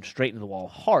Hamlin straight into the wall.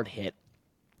 Hard hit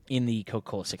in the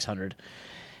Coca-Cola 600,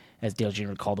 as Dale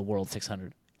Jr. called the World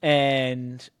 600.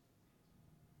 And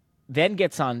then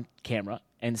gets on camera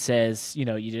and says,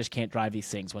 you just can't drive these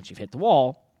things once you've hit the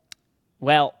wall.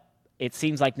 Well, it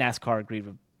seems like NASCAR agreed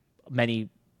with many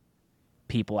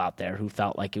people out there who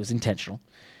felt like it was intentional.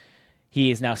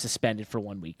 He is now suspended for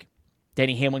 1 week.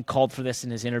 Denny Hamlin called for this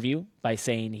in his interview by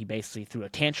saying he basically threw a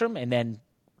tantrum, and then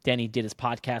Denny did his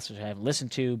podcast, which I haven't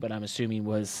listened to, but I'm assuming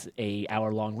was a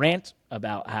hour-long rant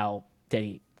about how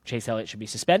Chase Elliott should be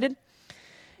suspended.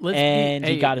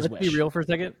 He got his wish. Let's be real for a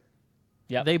second.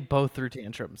 Yeah, They both threw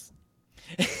tantrums.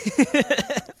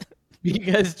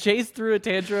 Because Chase threw a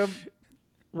tantrum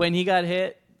when he got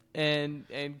hit and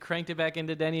cranked it back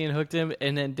into Denny and hooked him,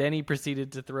 and then Denny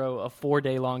proceeded to throw a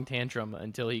 4-day-long tantrum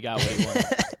until he got what he wanted.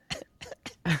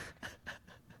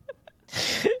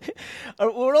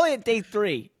 We're only at day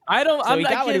 3. I don't. So I'm he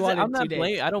not. got what he wanted I'm in not 2 days.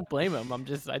 blame. I don't blame him. I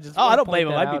just. I don't blame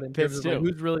him. I'd be pissed too. too.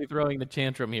 Who's really throwing the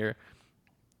tantrum here?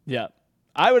 Yeah,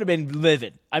 I would have been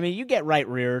livid. I mean, you get right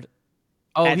reared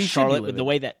at he Charlotte with the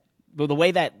way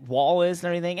that wall is and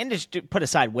everything, and just to put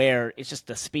aside where it's just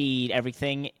the speed,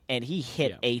 everything, and he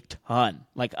hit a ton.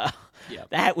 Like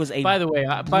that was a. By the way,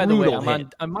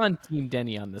 hit. I'm on Team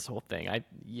Denny on this whole thing.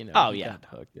 He got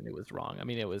hooked and it was wrong. I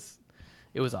mean, it was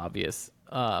obvious.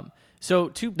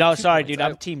 Sorry, dude.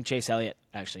 I'm Team Chase Elliott,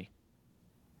 actually.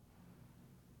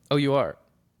 Oh, you are?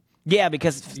 Yeah,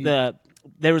 because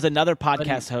there was another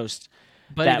podcast host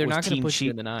that they're was not going to Team push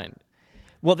you in the 9.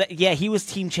 Well, he was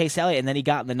Team Chase Elliott, and then he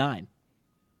got in the 9.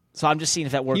 So I'm just seeing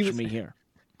if that works for me here.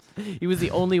 He was the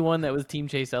only one that was Team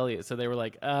Chase Elliott, so they were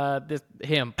like, put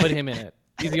him in it.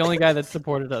 He's the only guy that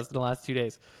supported us in the last 2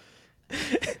 days.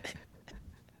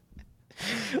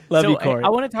 Love you, Corey. I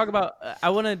want to talk about.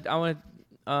 I want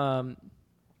to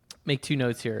make 2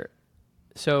 notes here.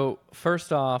 So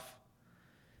first off,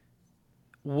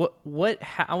 I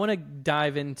want to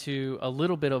dive into a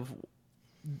little bit of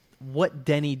what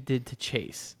Denny did to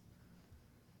Chase,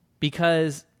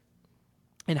 because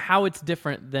and how it's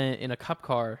different than in a Cup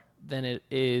car than it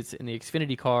is in the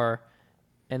Xfinity car,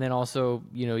 and then also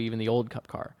even the old Cup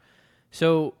car.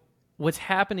 So what's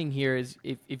happening here is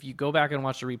if you go back and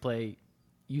watch the replay,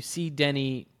 you see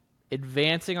Denny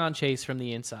advancing on Chase from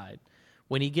the inside.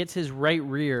 When he gets his right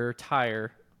rear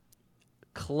tire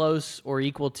close or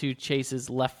equal to Chase's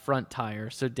left front tire,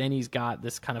 so Denny's got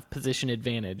this kind of position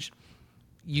advantage.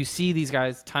 You see these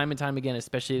guys time and time again,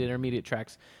 especially at intermediate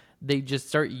tracks, they just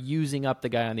start using up the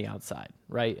guy on the outside,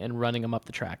 right, and running him up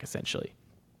the track, essentially.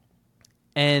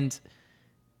 And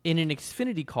in an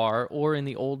Xfinity car or in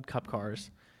the old Cup cars,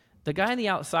 the guy on the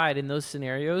outside in those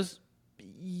scenarios,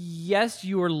 yes,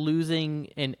 you are losing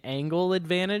an angle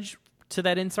advantage to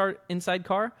that inside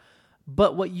car,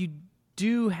 but what you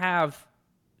do have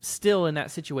still in that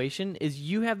situation is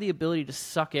you have the ability to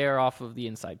suck air off of the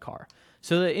inside car.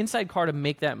 So the inside car to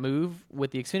make that move with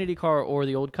the Xfinity car or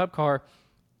the old Cup car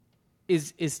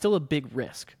is still a big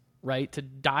risk, right? To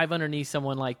dive underneath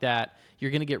someone like that,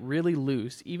 you're going to get really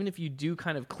loose. Even if you do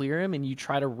kind of clear him and you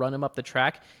try to run him up the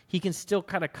track, he can still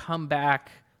kind of come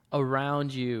back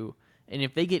around you. And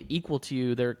if they get equal to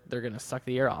you, they're going to suck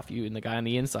the air off you, and the guy on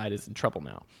the inside is in trouble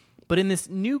now. But in this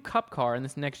new Cup car, in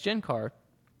this next-gen car,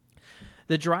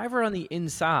 The driver on the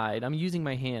inside, I'm using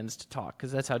my hands to talk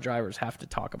because that's how drivers have to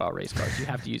talk about race cars. You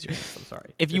have to use your hands. I'm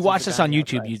sorry. If you watch this on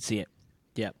YouTube, you'd see it.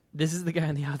 Yep. This is the guy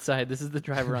on the outside. This is the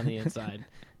driver on the inside.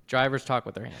 Drivers talk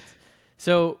with their hands.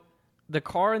 So the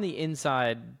car on the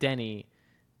inside, Denny,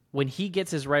 when he gets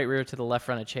his right rear to the left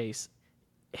front of Chase,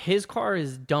 his car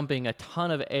is dumping a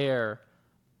ton of air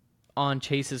on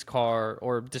Chase's car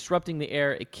or disrupting the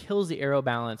air. It kills the aero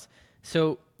balance.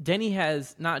 So Denny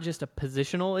has not just a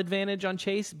positional advantage on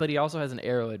Chase, but he also has an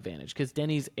aero advantage because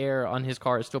Denny's air on his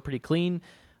car is still pretty clean.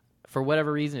 For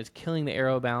whatever reason, it's killing the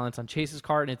aero balance on Chase's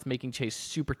car, and it's making Chase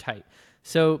super tight.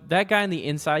 So that guy on the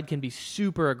inside can be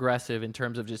super aggressive in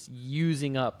terms of just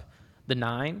using up the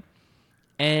 9.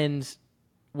 And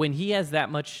when he has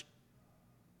that much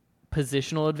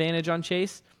positional advantage on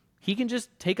Chase, he can just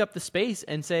take up the space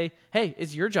and say, hey,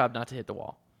 it's your job not to hit the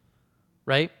wall,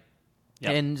 right?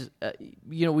 Yep. And,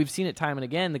 we've seen it time and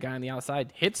again. The guy on the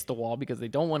outside hits the wall because they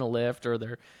don't want to lift or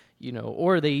they're,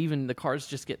 or the cars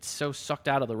just get so sucked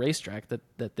out of the racetrack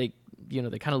that they,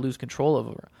 they kind of lose control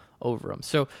over them.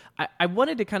 So I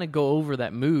wanted to kind of go over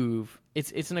that move.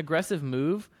 It's an aggressive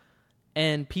move,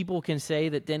 and people can say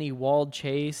that Denny walled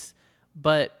Chase,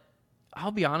 but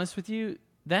I'll be honest with you,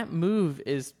 that move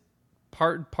is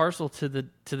part and parcel to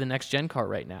the next gen car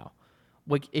right now.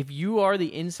 Like, if you are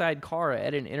the inside car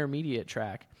at an intermediate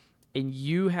track and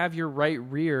you have your right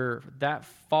rear that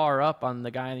far up on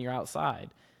the guy on your outside,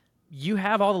 you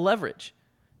have all the leverage,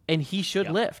 and he should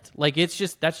lift. Like, that's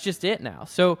just it now.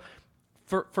 So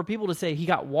for people to say he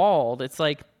got walled, it's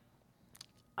like,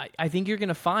 I think you're going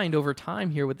to find over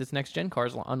time here with this next gen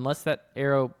cars, unless that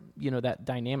aero, that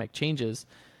dynamic changes,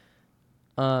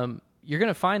 you're going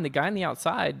to find the guy on the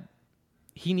outside,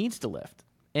 he needs to lift.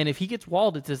 And if he gets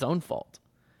walled, it's his own fault.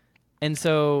 And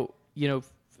so,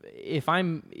 if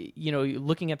I'm,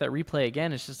 looking at that replay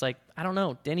again, it's just like, I don't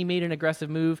know. Denny made an aggressive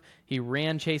move. He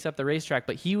ran Chase up the racetrack,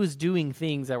 but he was doing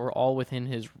things that were all within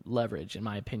his leverage, in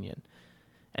my opinion.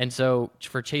 And so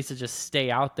for Chase to just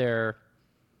stay out there,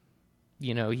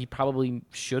 he probably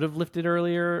should have lifted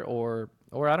earlier, or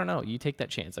I don't know. You take that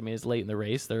chance. I mean, it's late in the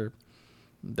race.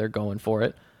 They're going for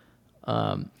it.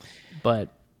 But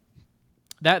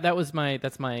that's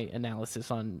my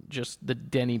analysis on just the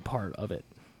Denny part of it.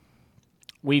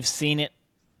 We've seen it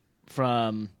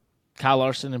from Kyle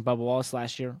Larson and Bubba Wallace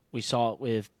last year. We saw it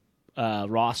with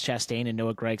Ross Chastain and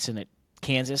Noah Gragson at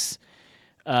Kansas.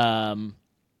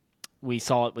 We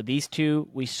saw it with these two.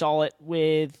 We saw it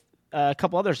with a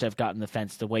couple others that have gotten the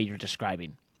fence the way you're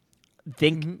describing.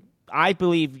 I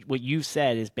believe what you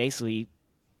said is basically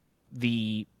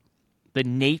the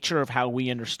nature of how we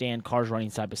understand cars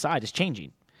running side by side is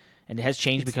changing. And it has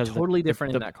changed because totally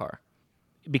different in that car.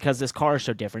 Because this car is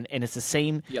so different, and it's the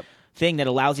same thing that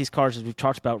allows these cars, as we've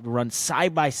talked about, to run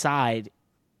side by side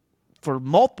for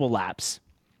multiple laps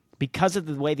because of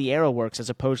the way the aero works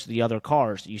as opposed to the other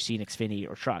cars that you see in Xfinity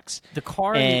or trucks. The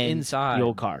car on the inside the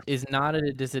old car is not at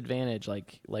a disadvantage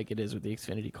like it is with the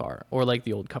Xfinity car or like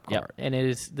the old Cup car. And it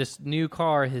is, this new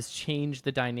car has changed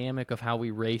the dynamic of how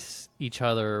we race each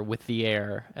other with the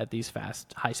air at these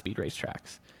fast, high-speed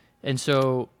racetracks. And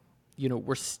so,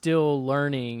 we're still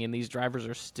learning, and these drivers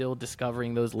are still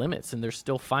discovering those limits, and they're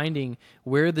still finding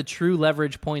where the true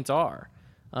leverage points are.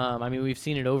 We've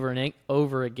seen it over and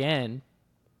over again.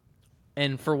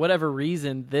 And for whatever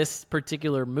reason, this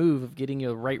particular move of getting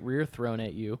your right rear thrown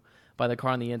at you by the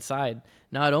car on the inside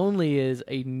not only is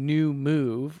a new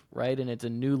move, right, and it's a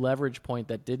new leverage point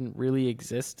that didn't really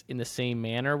exist in the same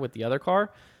manner with the other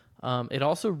car, it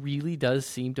also really does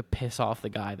seem to piss off the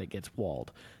guy that gets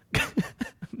walled.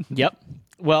 Yep.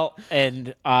 Well,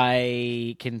 and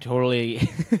I can totally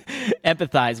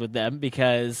empathize with them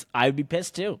because I'd be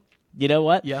pissed too. You know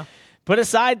what? Yeah. Put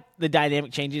aside the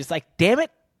dynamic changes. It's like, damn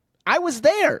it, I was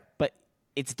there, but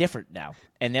it's different now.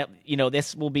 And that,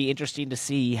 this will be interesting to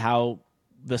see how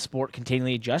the sport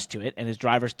continually adjusts to it. And as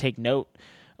drivers take note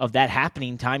of that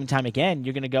happening time and time again,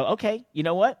 you're going to go, okay, you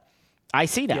know what? I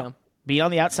see now. Yeah. Being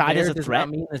on the outside is a threat. Does not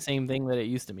mean the same thing that it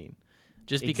used to mean.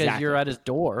 Just because you're at his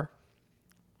door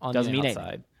on doesn't the mean outside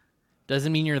anything.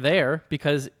 Doesn't mean you're there,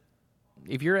 because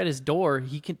if you're at his door,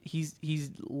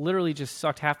 he's literally just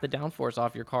sucked half the downforce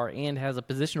off your car and has a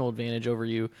positional advantage over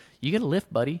you. You gotta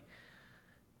lift, buddy.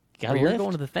 You're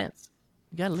going to the fence.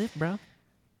 You gotta lift, bro.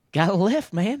 Gotta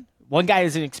lift, man. One guy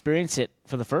who's experienced it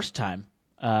for the first time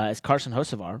is Carson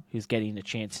Hocevar, who's getting a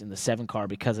chance in the 7 car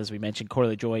because, as we mentioned,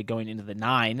 Corey LaJoie going into the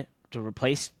 9 to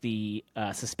replace the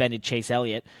suspended Chase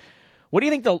Elliott. What do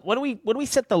you think? What do we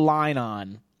set the line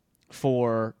on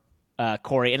for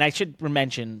Corey? And I should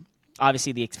mention,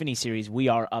 obviously, the Xfinity Series, we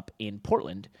are up in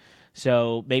Portland,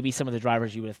 So maybe some of the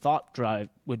drivers you would have thought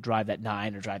would drive that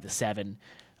 9 or drive the 7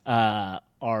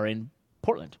 are in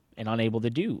Portland and unable to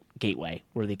do Gateway,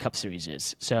 where the Cup Series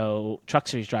is. So Truck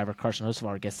Series driver Carson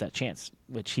Hocevar gets that chance,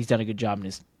 which he's done a good job in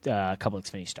his couple of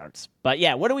Xfinity starts. But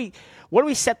yeah, where do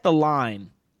we set the line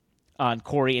on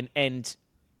Corey, and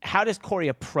how does Corey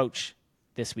approach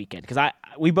this weekend? Because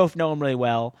we both know him really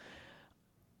well.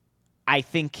 I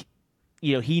think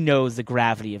he knows the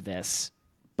gravity of this,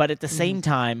 but at the same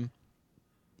time,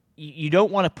 you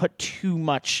don't want to put too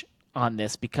much on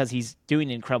this because he's doing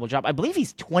an incredible job. I believe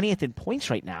he's 20th in points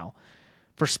right now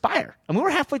for Spire, and we're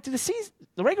halfway through the season,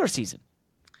 the regular season.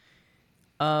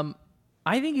 I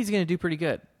think he's going to do pretty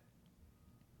good.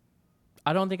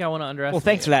 I don't think I want to underestimate. Well,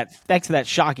 thanks for that. Thanks for that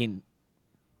shocking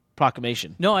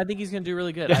proclamation. No, I think he's going to do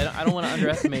really good. I don't want to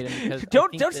underestimate him because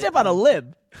don't step on a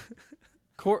limb.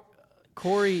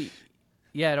 Corey,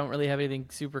 I don't really have anything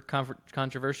super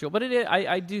controversial, but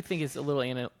I do think it's a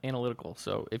little analytical.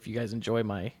 So if you guys enjoy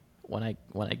when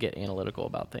I get analytical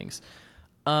about things,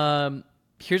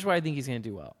 here's why I think he's going to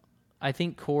do well. I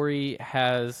think Corey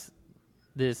has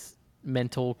this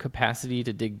mental capacity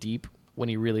to dig deep when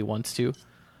he really wants to,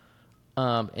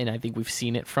 and I think we've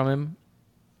seen it from him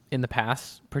in the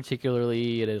past,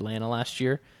 particularly at Atlanta last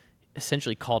year.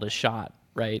 Essentially called his shot,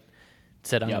 right?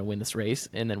 Said I'm going to win this race,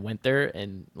 and then went there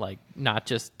and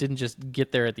didn't just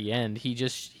get there at the end. He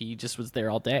just was there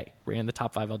all day, ran the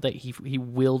top 5 all day. He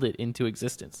willed it into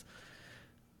existence.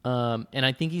 And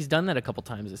I think he's done that a couple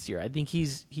times this year. I think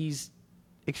he's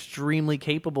extremely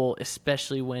capable,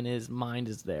 especially when his mind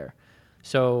is there.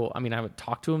 So, I mean, I would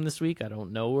talk to him this week. I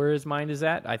don't know where his mind is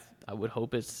at. I would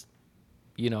hope it's,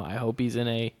 I hope he's in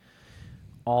a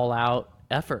all-out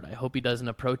effort. I hope he doesn't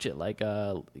approach it like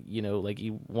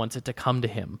he wants it to come to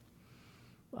him.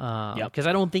 Because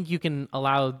I don't think you can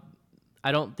let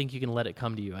it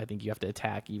come to you. I think you have to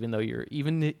attack, even though you're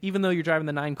driving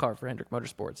the 9 car for Hendrick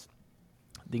Motorsports.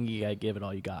 I think you gotta give it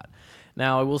all you got.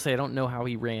 Now, I will say I don't know how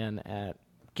he ran at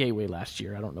Gateway last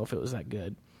year. I don't know if it was that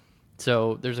good.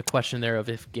 So there's a question there of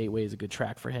if Gateway is a good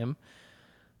track for him.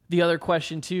 The other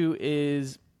question too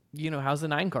is, how's the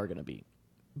 9 car going to be?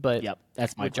 But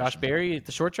that's my with Josh Berry at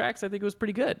the short tracks, I think it was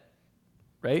pretty good,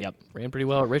 right? Yep, ran pretty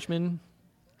well at Richmond.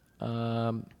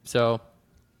 So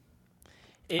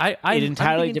it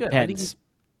entirely depends.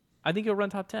 I think he'll run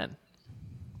top 10.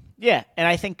 Yeah, and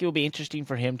I think it'll be interesting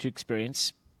for him to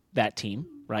experience that team,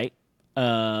 right?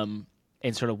 And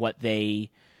sort of what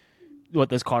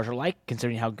those cars are like,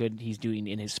 considering how good he's doing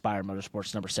in his Spire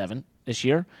Motorsports number 7 this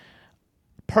year.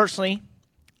 Personally,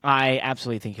 I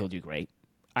absolutely think he'll do great.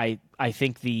 I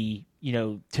think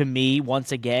to me,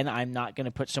 once again, I'm not going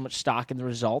to put so much stock in the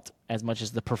result as much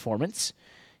as the performance.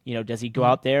 Does he go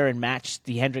out there and match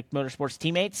the Hendrick Motorsports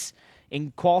teammates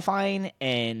in qualifying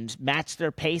and match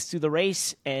their pace through the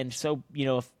race? And so,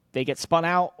 if they get spun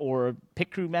out or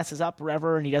pit crew messes up or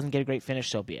whatever and he doesn't get a great finish,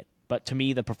 so be it. But to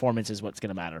me, the performance is what's going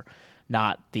to matter,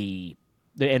 not the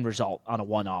end result on a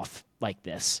one-off like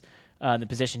this. The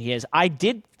position he is. I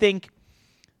did think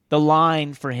the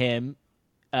line for him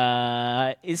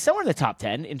is somewhere in the top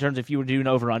 10 in terms of if you were doing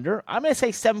over-under. I'm going to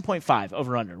say 7.5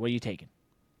 over-under. What are you taking?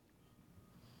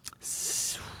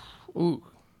 Ooh.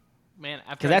 Man,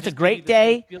 because that's a great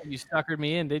day. You suckered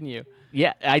me in, didn't you?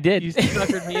 Yeah, I did. You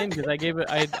suckered me in because I gave it.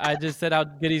 I just said how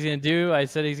good he's going to do. I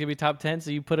said he's going to be top 10,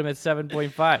 so you put him at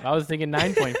 7.5. I was thinking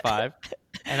 9.5,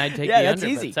 and I'd take the under.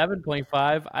 Easy. But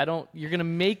 7.5. I don't. You're going to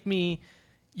make me.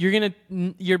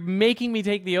 You're making me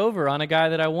take the over on a guy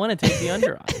that I want to take the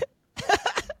under on.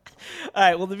 All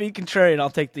right. Well, to be contrarian, I'll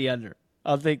take the under.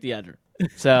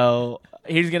 So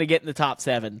he's going to get in the top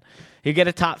 7. He'll get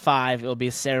a top 5. It'll be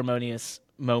a ceremonious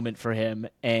moment for him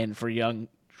and for young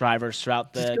drivers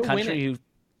throughout the country who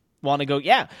want to go,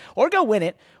 or go win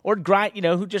it, or grind,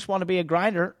 who just want to be a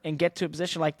grinder and get to a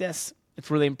position like this. It's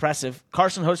really impressive.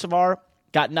 Carson Hocevar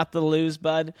got nothing to lose,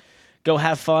 bud. Go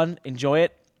have fun, enjoy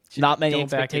it. Not many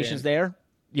expectations there.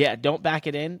 Yeah, don't back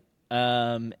it in,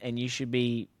 and you should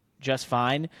be just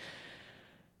fine.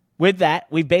 With that,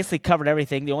 we've basically covered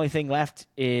everything. The only thing left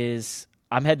is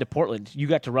I'm headed to Portland. You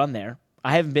got to run there.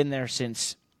 I haven't been there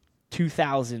since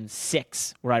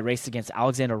 2006, where I raced against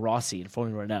Alexander Rossi in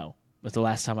Formula Renault. Was the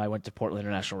last time I went to Portland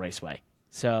International Raceway.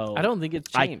 So I don't think it's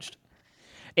changed.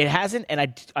 It hasn't,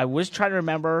 and I was trying to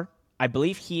remember. I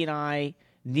believe he and I,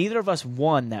 neither of us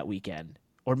won that weekend.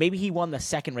 Or maybe he won the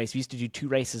second race. We used to do 2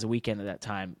 races a weekend at that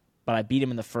time. But I beat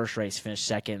him in the first race, finished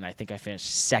second, and I think I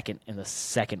finished second in the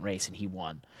second race, and he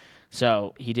won.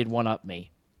 So he did one-up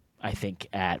me, I think,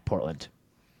 at Portland.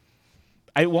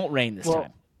 It won't rain this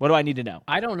time. What do I need to know?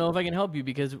 I don't know if I can help you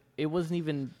because it wasn't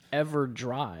even ever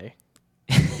dry.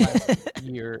 last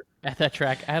year at that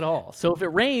track at all. So if it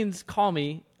rains, call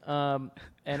me, and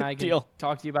I can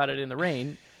talk to you about it in the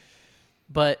rain.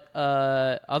 But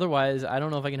otherwise, I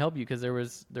don't know if I can help you because there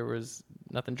was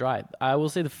nothing dry. I will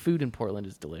say the food in Portland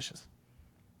is delicious.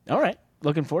 All right.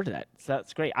 Looking forward to that. So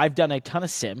that's great. I've done a ton of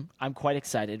sim. I'm quite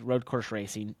excited. Road course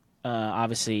racing.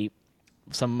 Obviously,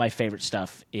 some of my favorite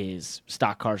stuff is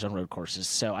stock cars on road courses.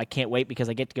 So I can't wait because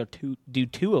I get to go do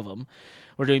two of them.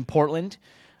 We're doing Portland,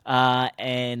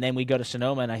 and then we go to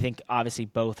Sonoma. And I think, obviously,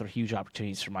 both are huge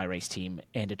opportunities for my race team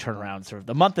and to turn around. Sort of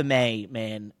the month of May,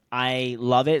 man, I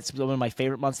love it. It's one of my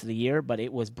favorite months of the year, but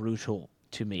it was brutal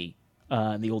to me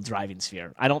in the old driving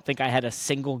sphere. I don't think I had a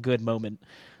single good moment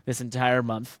this entire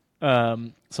month.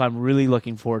 So I'm really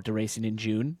looking forward to racing in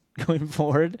June going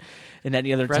forward. And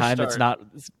any other time it's not.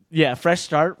 Yeah, fresh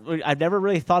start. I've never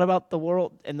really thought about the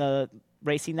world and the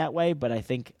racing that way, but I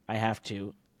think I have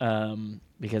to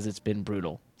because it's been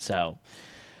brutal. So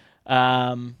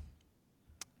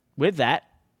with that,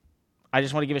 I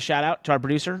just want to give a shout out to our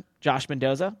producer, Josh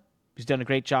Mendoza, who's done a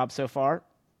great job so far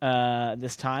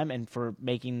this time and for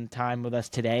making time with us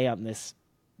today on this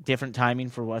different timing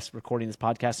for us recording this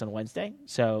podcast on Wednesday.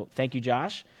 So thank you,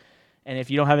 Josh. And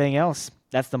if you don't have anything else,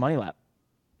 that's the Money Lap.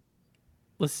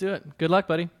 Let's do it. Good luck,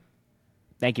 buddy.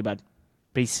 Thank you, bud.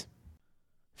 Peace.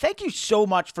 Thank you so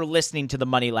much for listening to the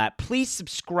Money Lap. Please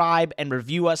subscribe and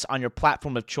review us on your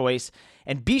platform of choice.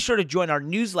 And be sure to join our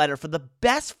newsletter for the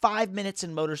best 5 minutes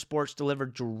in motorsports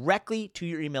delivered directly to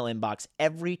your email inbox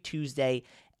every Tuesday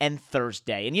and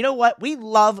Thursday. And you know what? We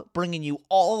love bringing you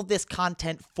all of this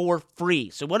content for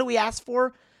free. So what do we ask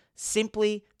for?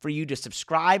 Simply for you to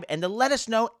subscribe and to let us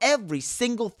know every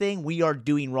single thing we are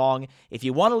doing wrong. If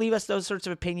you want to leave us those sorts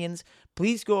of opinions,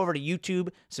 please go over to YouTube,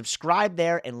 subscribe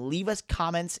there, and leave us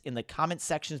comments in the comment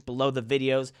sections below the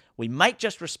videos. We might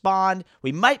just respond.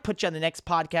 We might put you on the next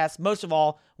podcast. Most of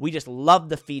all, we just love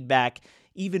the feedback,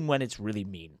 even when it's really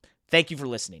mean. Thank you for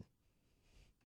listening.